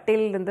கண்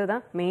பட்டையிலிருந்து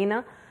தான் மெயினா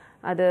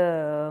அது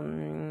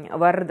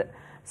வருது.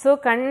 ஸோ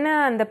கண்ணை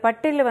அந்த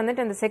பட்டையில்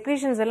வந்துட்டு அந்த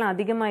செக்ரீஷன்ஸ் எல்லாம்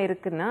அதிகமாக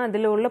இருக்குன்னா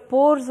அதில் உள்ள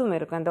போர்ஸும்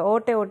இருக்கும். அந்த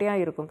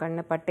ஓட்டையாக இருக்கும்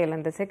கண்ணு பட்டையில்.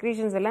 அந்த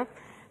செக்ரீஷன்ஸ் எல்லாம்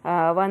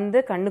வந்து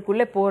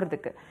கண்ணுக்குள்ளே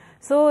போகிறதுக்கு.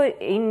 ஸோ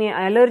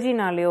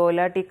அலர்ஜினாலேயோ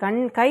இல்லாட்டி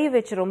கை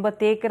வச்சு ரொம்ப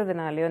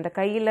தேய்க்கிறதுனாலையோ அந்த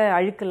கையில்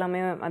அழுக்கு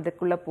எல்லாமே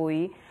அதுக்குள்ளே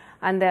போய்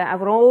அந்த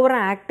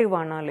ஓவராக ஆக்டிவ்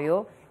ஆனாலேயோ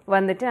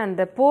வந்துட்டு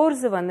அந்த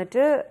போர்ஸ்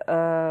வந்துட்டு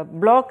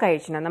பிளாக்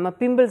ஆயிடுச்சுன்னா நம்ம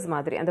பிம்பிள்ஸ்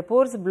மாதிரி அந்த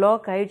போர்ஸ்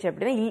பிளாக் ஆயிடுச்சு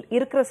அப்படின்னா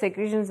இருக்கிற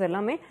செக்ரீஷன்ஸ்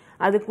எல்லாமே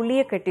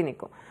அதுக்குள்ளேயே கட்டி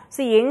நிற்கும்.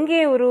 ஸோ எங்கே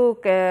ஒரு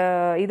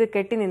இது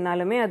கெட்டி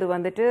நின்னாலுமே அது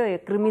வந்துட்டு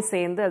கிருமி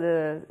சேர்ந்து அது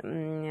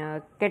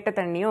கெட்ட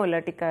தண்ணியோ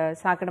இல்லாட்டி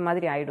சாக்கடை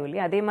மாதிரி ஆயிடும்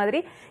இல்லையா. அதே மாதிரி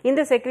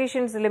இந்த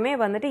செக்ரீஷன்ஸ்லுமே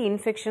வந்துட்டு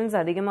இன்ஃபெக்ஷன்ஸ்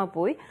அதிகமாக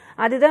போய்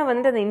அதுதான்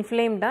வந்து அந்த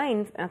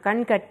இன்ஃப்ளேம்டாக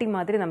கண் கட்டி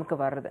மாதிரி நமக்கு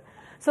வருது.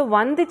 ஸோ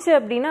வந்துச்சு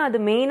அப்படின்னா அது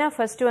மெயினாக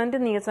ஃபர்ஸ்ட் வந்து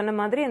நீங்கள் சொன்ன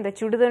மாதிரி அந்த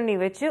சுடுதண்ணி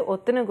வச்சு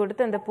ஒத்தனை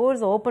கொடுத்து அந்த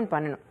போர்ஸ் ஓப்பன்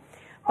பண்ணணும்.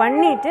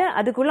 பண்ணிட்டு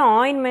அதுக்குள்ள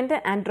ஆயின்மெண்ட்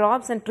அண்ட்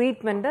ட்ராப்ஸ் அண்ட்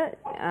ட்ரீட்மெண்ட்டை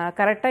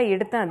கரெக்டாக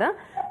எடுத்தால் தான்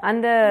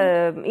அந்த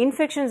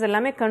இன்ஃபெக்ஷன்ஸ்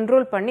எல்லாமே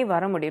கண்ட்ரோல் பண்ணி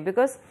வர முடியும்.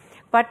 பிகாஸ்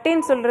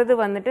பட்டைன்னு சொல்றது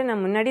வந்துட்டு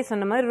நான் முன்னாடி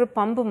சொன்ன மாதிரி ஒரு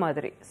பம்பு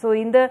மாதிரி. ஸோ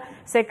இந்த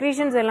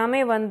செக்ரீஷன்ஸ்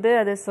எல்லாமே வந்து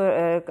அது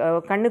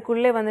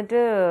கண்ணுக்குள்ளே வந்துட்டு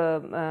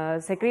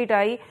செக்ரீட்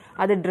ஆகி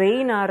அது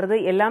ட்ரெயின் ஆடுறது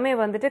எல்லாமே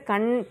வந்துட்டு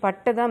கண்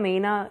பட்டை தான்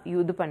மெயினாக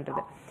இது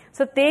பண்ணுறது.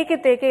 ஸோ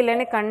தேக்க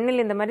இல்லைன்னா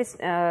கண்ணில் இந்த மாதிரி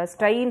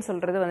ஸ்ட்ரைன்னு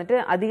சொல்றது வந்துட்டு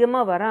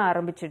அதிகமாக வர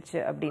ஆரம்பிச்சிடுச்சு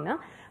அப்படின்னா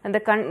அந்த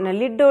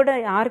லிட்டோட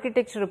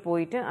ஆர்கிடெக்சர்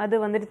போயிட்டு அது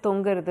வந்துட்டு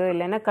தொங்குறது,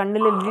 இல்லைன்னா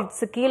கண்ணில்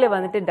லிட்ஸ் கீழே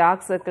வந்துட்டு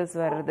டார்க் சர்க்கிள்ஸ்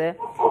வர்றது.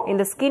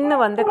 இந்த ஸ்கின்னு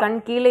வந்து கண்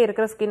கீழே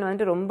இருக்கிற ஸ்கின்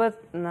வந்துட்டு ரொம்ப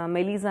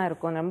மெலிஸாக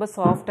இருக்கும், ரொம்ப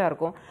சாஃப்டாக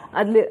இருக்கும்.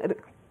 அதில்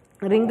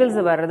ரிங்கிள்ஸ்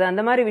வர்றது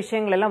அந்த மாதிரி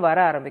விஷயங்கள் எல்லாம் வர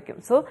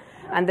ஆரம்பிக்கும். ஸோ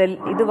அந்த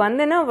இது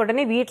வந்துன்னா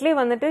உடனே வீட்டிலே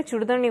வந்துட்டு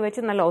சுடுதண்ணி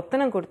வச்சு நல்லா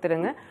ஒத்தனம்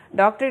கொடுத்துருங்க.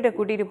 டாக்டர்கிட்ட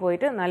கூட்டிட்டு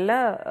போயிட்டு நல்லா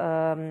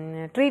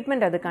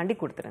ட்ரீட்மெண்ட் அதுக்காண்டி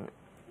கொடுத்துருங்க.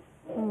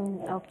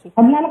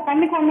 அதனால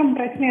கண்ணுக்கு ஒன்றும்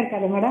பிரச்சனை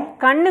இருக்காது மேடம்?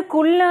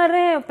 கண்ணுக்குள்ளார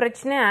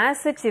பிரச்சனை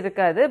ஆசச்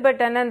இருக்காது.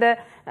 பட் ஆனால் அந்த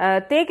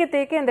தேக்க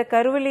தேக்க அந்த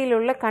கருவலியில்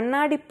உள்ள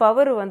கண்ணாடி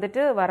பவர்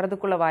வந்துட்டு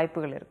வர்றதுக்குள்ள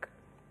வாய்ப்புகள் இருக்கு.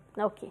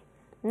 ஓகே,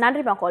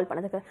 நன்றிப்பா கால்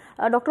பண்ணதுக்கு.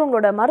 டாக்டர்,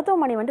 உங்களோட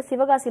மருத்துவமனை வந்து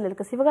சிவகாசியில்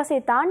இருக்கு.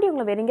 சிவகாசியை தாண்டி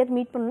உங்களை வேற எங்கேயாவது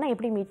மீட் பண்ணணும்னா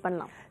எப்படி மீட்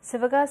பண்ணலாம்?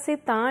 சிவகாசி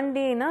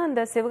தாண்டினா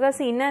இந்த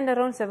சிவகாசி இன் அண்ட்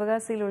அரௌண்ட்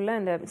சிவகாசியில் உள்ள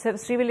இந்த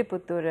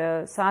ஸ்ரீவில்லிபுத்தூர்,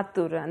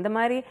 சாத்தூர் அந்த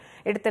மாதிரி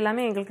இடத்துல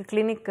எல்லாமே எங்களுக்கு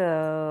கிளினிக்,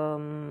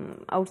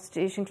 அவுட்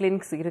ஸ்டேஷன்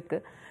கிளினிக்ஸ் இருக்கு.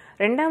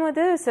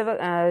 ரெண்டாவது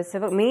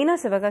மெயினாக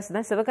சிவகாசி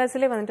தான்.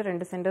 சிவகாசிலே வந்துட்டு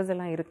 2 சென்டர்ஸ்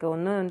எல்லாம் இருக்கு.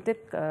 ஒன்று வந்துட்டு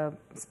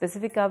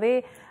ஸ்பெசிஃபிக்காகவே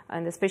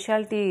அந்த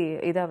ஸ்பெஷாலிட்டி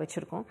இதாக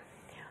வச்சுருக்கோம்.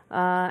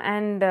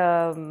 அண்ட்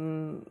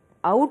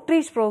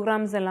அவுட்ரீச்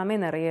ப்ரோக்ராம்ஸ் எல்லாமே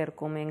நிறைய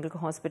இருக்கும் எங்களுக்கு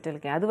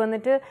ஹாஸ்பிட்டலுக்கு. அது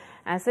வந்துட்டு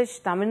ஆஸ்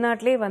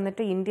தமிழ்நாட்டிலே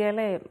வந்துட்டு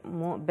இந்தியாவில்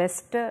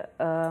பெஸ்ட்டு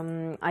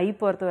ஐ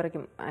பொறுத்த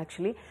வரைக்கும்.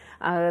 Actually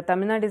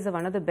Tamil Nadu is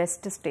one of the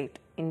best state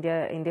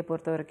India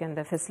பொறுத்த வரைக்கும்.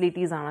 அந்த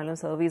ஃபெசிலிட்டிஸ் ஆனாலும்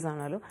சர்வீஸ்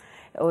ஆனாலும்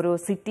ஒரு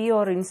சிட்டி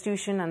ஒரு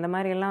இன்ஸ்டிடியூஷன் அந்த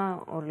மாதிரி எல்லாம்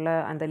உள்ள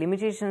அந்த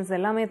லிமிடேஷன்ஸ்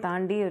எல்லாமே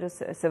தாண்டி ஒரு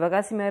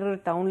சிவகாசி மாதிரி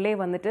ஒரு டவுன்லேயே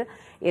வந்துட்டு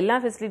எல்லா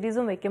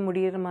ஃபெசிலிட்டிஸும் வைக்க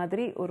முடியிற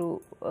மாதிரி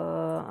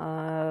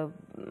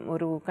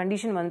ஒரு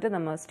கண்டிஷன் வந்துட்டு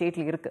நம்ம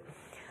ஸ்டேட்டில் இருக்குது.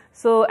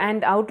 ஸோ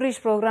அண்ட் அவுட்ரீச்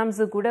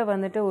ப்ரோக்ராம்ஸு கூட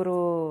வந்துட்டு ஒரு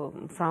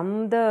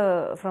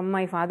ஃப்ரம்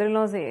மை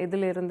ஃபாதர்-இன்-லாஸ்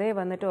இதிலிருந்தே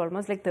வந்துட்டு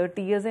ஆல்மோஸ்ட் லைக்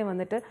 30 இயர்ஸே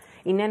வந்துட்டு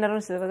இன் அண்ட்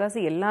அரௌண்ட்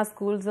சிவகாசி எல்லா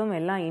ஸ்கூல்ஸும்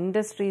எல்லா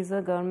இண்டஸ்ட்ரீஸு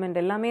கவர்மெண்ட்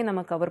எல்லாமே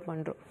நம்ம கவர்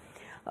பண்ணுறோம்.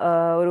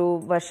 ஒரு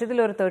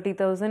வருஷத்தில் ஒரு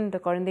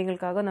 30,000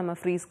 குழந்தைங்களுக்காக நம்ம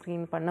ஃப்ரீ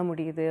ஸ்க்ரீன் பண்ண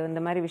முடியுது.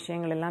 இந்த மாதிரி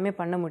விஷயங்கள் எல்லாமே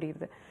பண்ண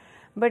முடியுது.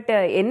 பட்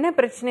என்ன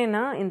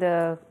பிரச்சனைனா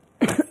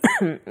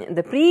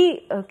இந்த ப்ரீ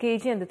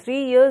கேஜி அந்த 3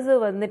 இயர்ஸு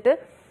வந்துட்டு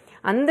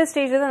அந்த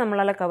ஸ்டேஜில் தான்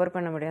நம்மளால் கவர்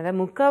பண்ண முடியும். அதாவது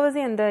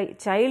முக்கால்வாசி அந்த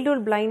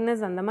சைல்டுஹுட்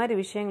பிளைண்ட்னஸ் அந்த மாதிரி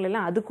விஷயங்கள்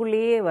எல்லாம்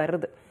அதுக்குள்ளேயே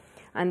வருது.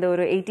 அந்த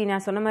ஒரு 18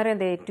 நான் சொன்ன மாதிரி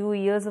அந்த 2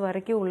 இயர்ஸ்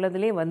வரைக்கும்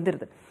உள்ளதுலேயே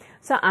வந்துடுது.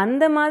 ஸோ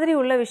அந்த மாதிரி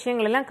உள்ள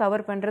விஷயங்கள் எல்லாம்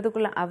கவர்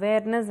பண்ணுறதுக்குள்ள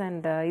அவேர்னஸ்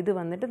அண்ட் இது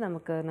வந்துட்டு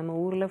நமக்கு நம்ம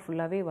ஊரில்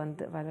ஃபுல்லாகவே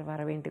வந்து வர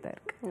வேண்டியதாக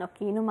இருக்குது.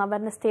 ஓகே, இன்னும்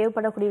அவேர்னஸ்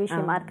தேவைப்படக்கூடிய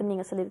விஷயமா இருக்குன்னு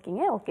நீங்கள்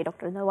சொல்லியிருக்கீங்க. ஓகே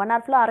டாக்டர், இந்த 1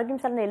 hour ஃபுல்லாக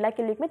ஆரோக்கியம் சார்ந்த எல்லா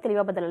கேள்விக்குமே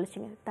தெளிவாக பதில்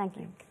அளிச்சிங்க.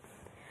 தேங்க்யூ.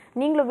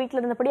 நீங்களும் வீட்டில்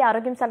இருந்தபடி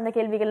ஆரோக்கியம் சார்ந்த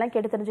கேள்விகள்லாம்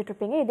கேட்டு தெரிஞ்சுட்டு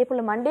இருப்பீங்க. இதே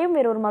போல் மண்டேயும்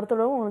வேறு ஒரு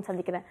மருத்துவரும் உங்களுக்கு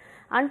சந்திக்கிறேன்.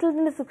 Until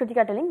then, this is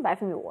Kritika telling bye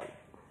from you all.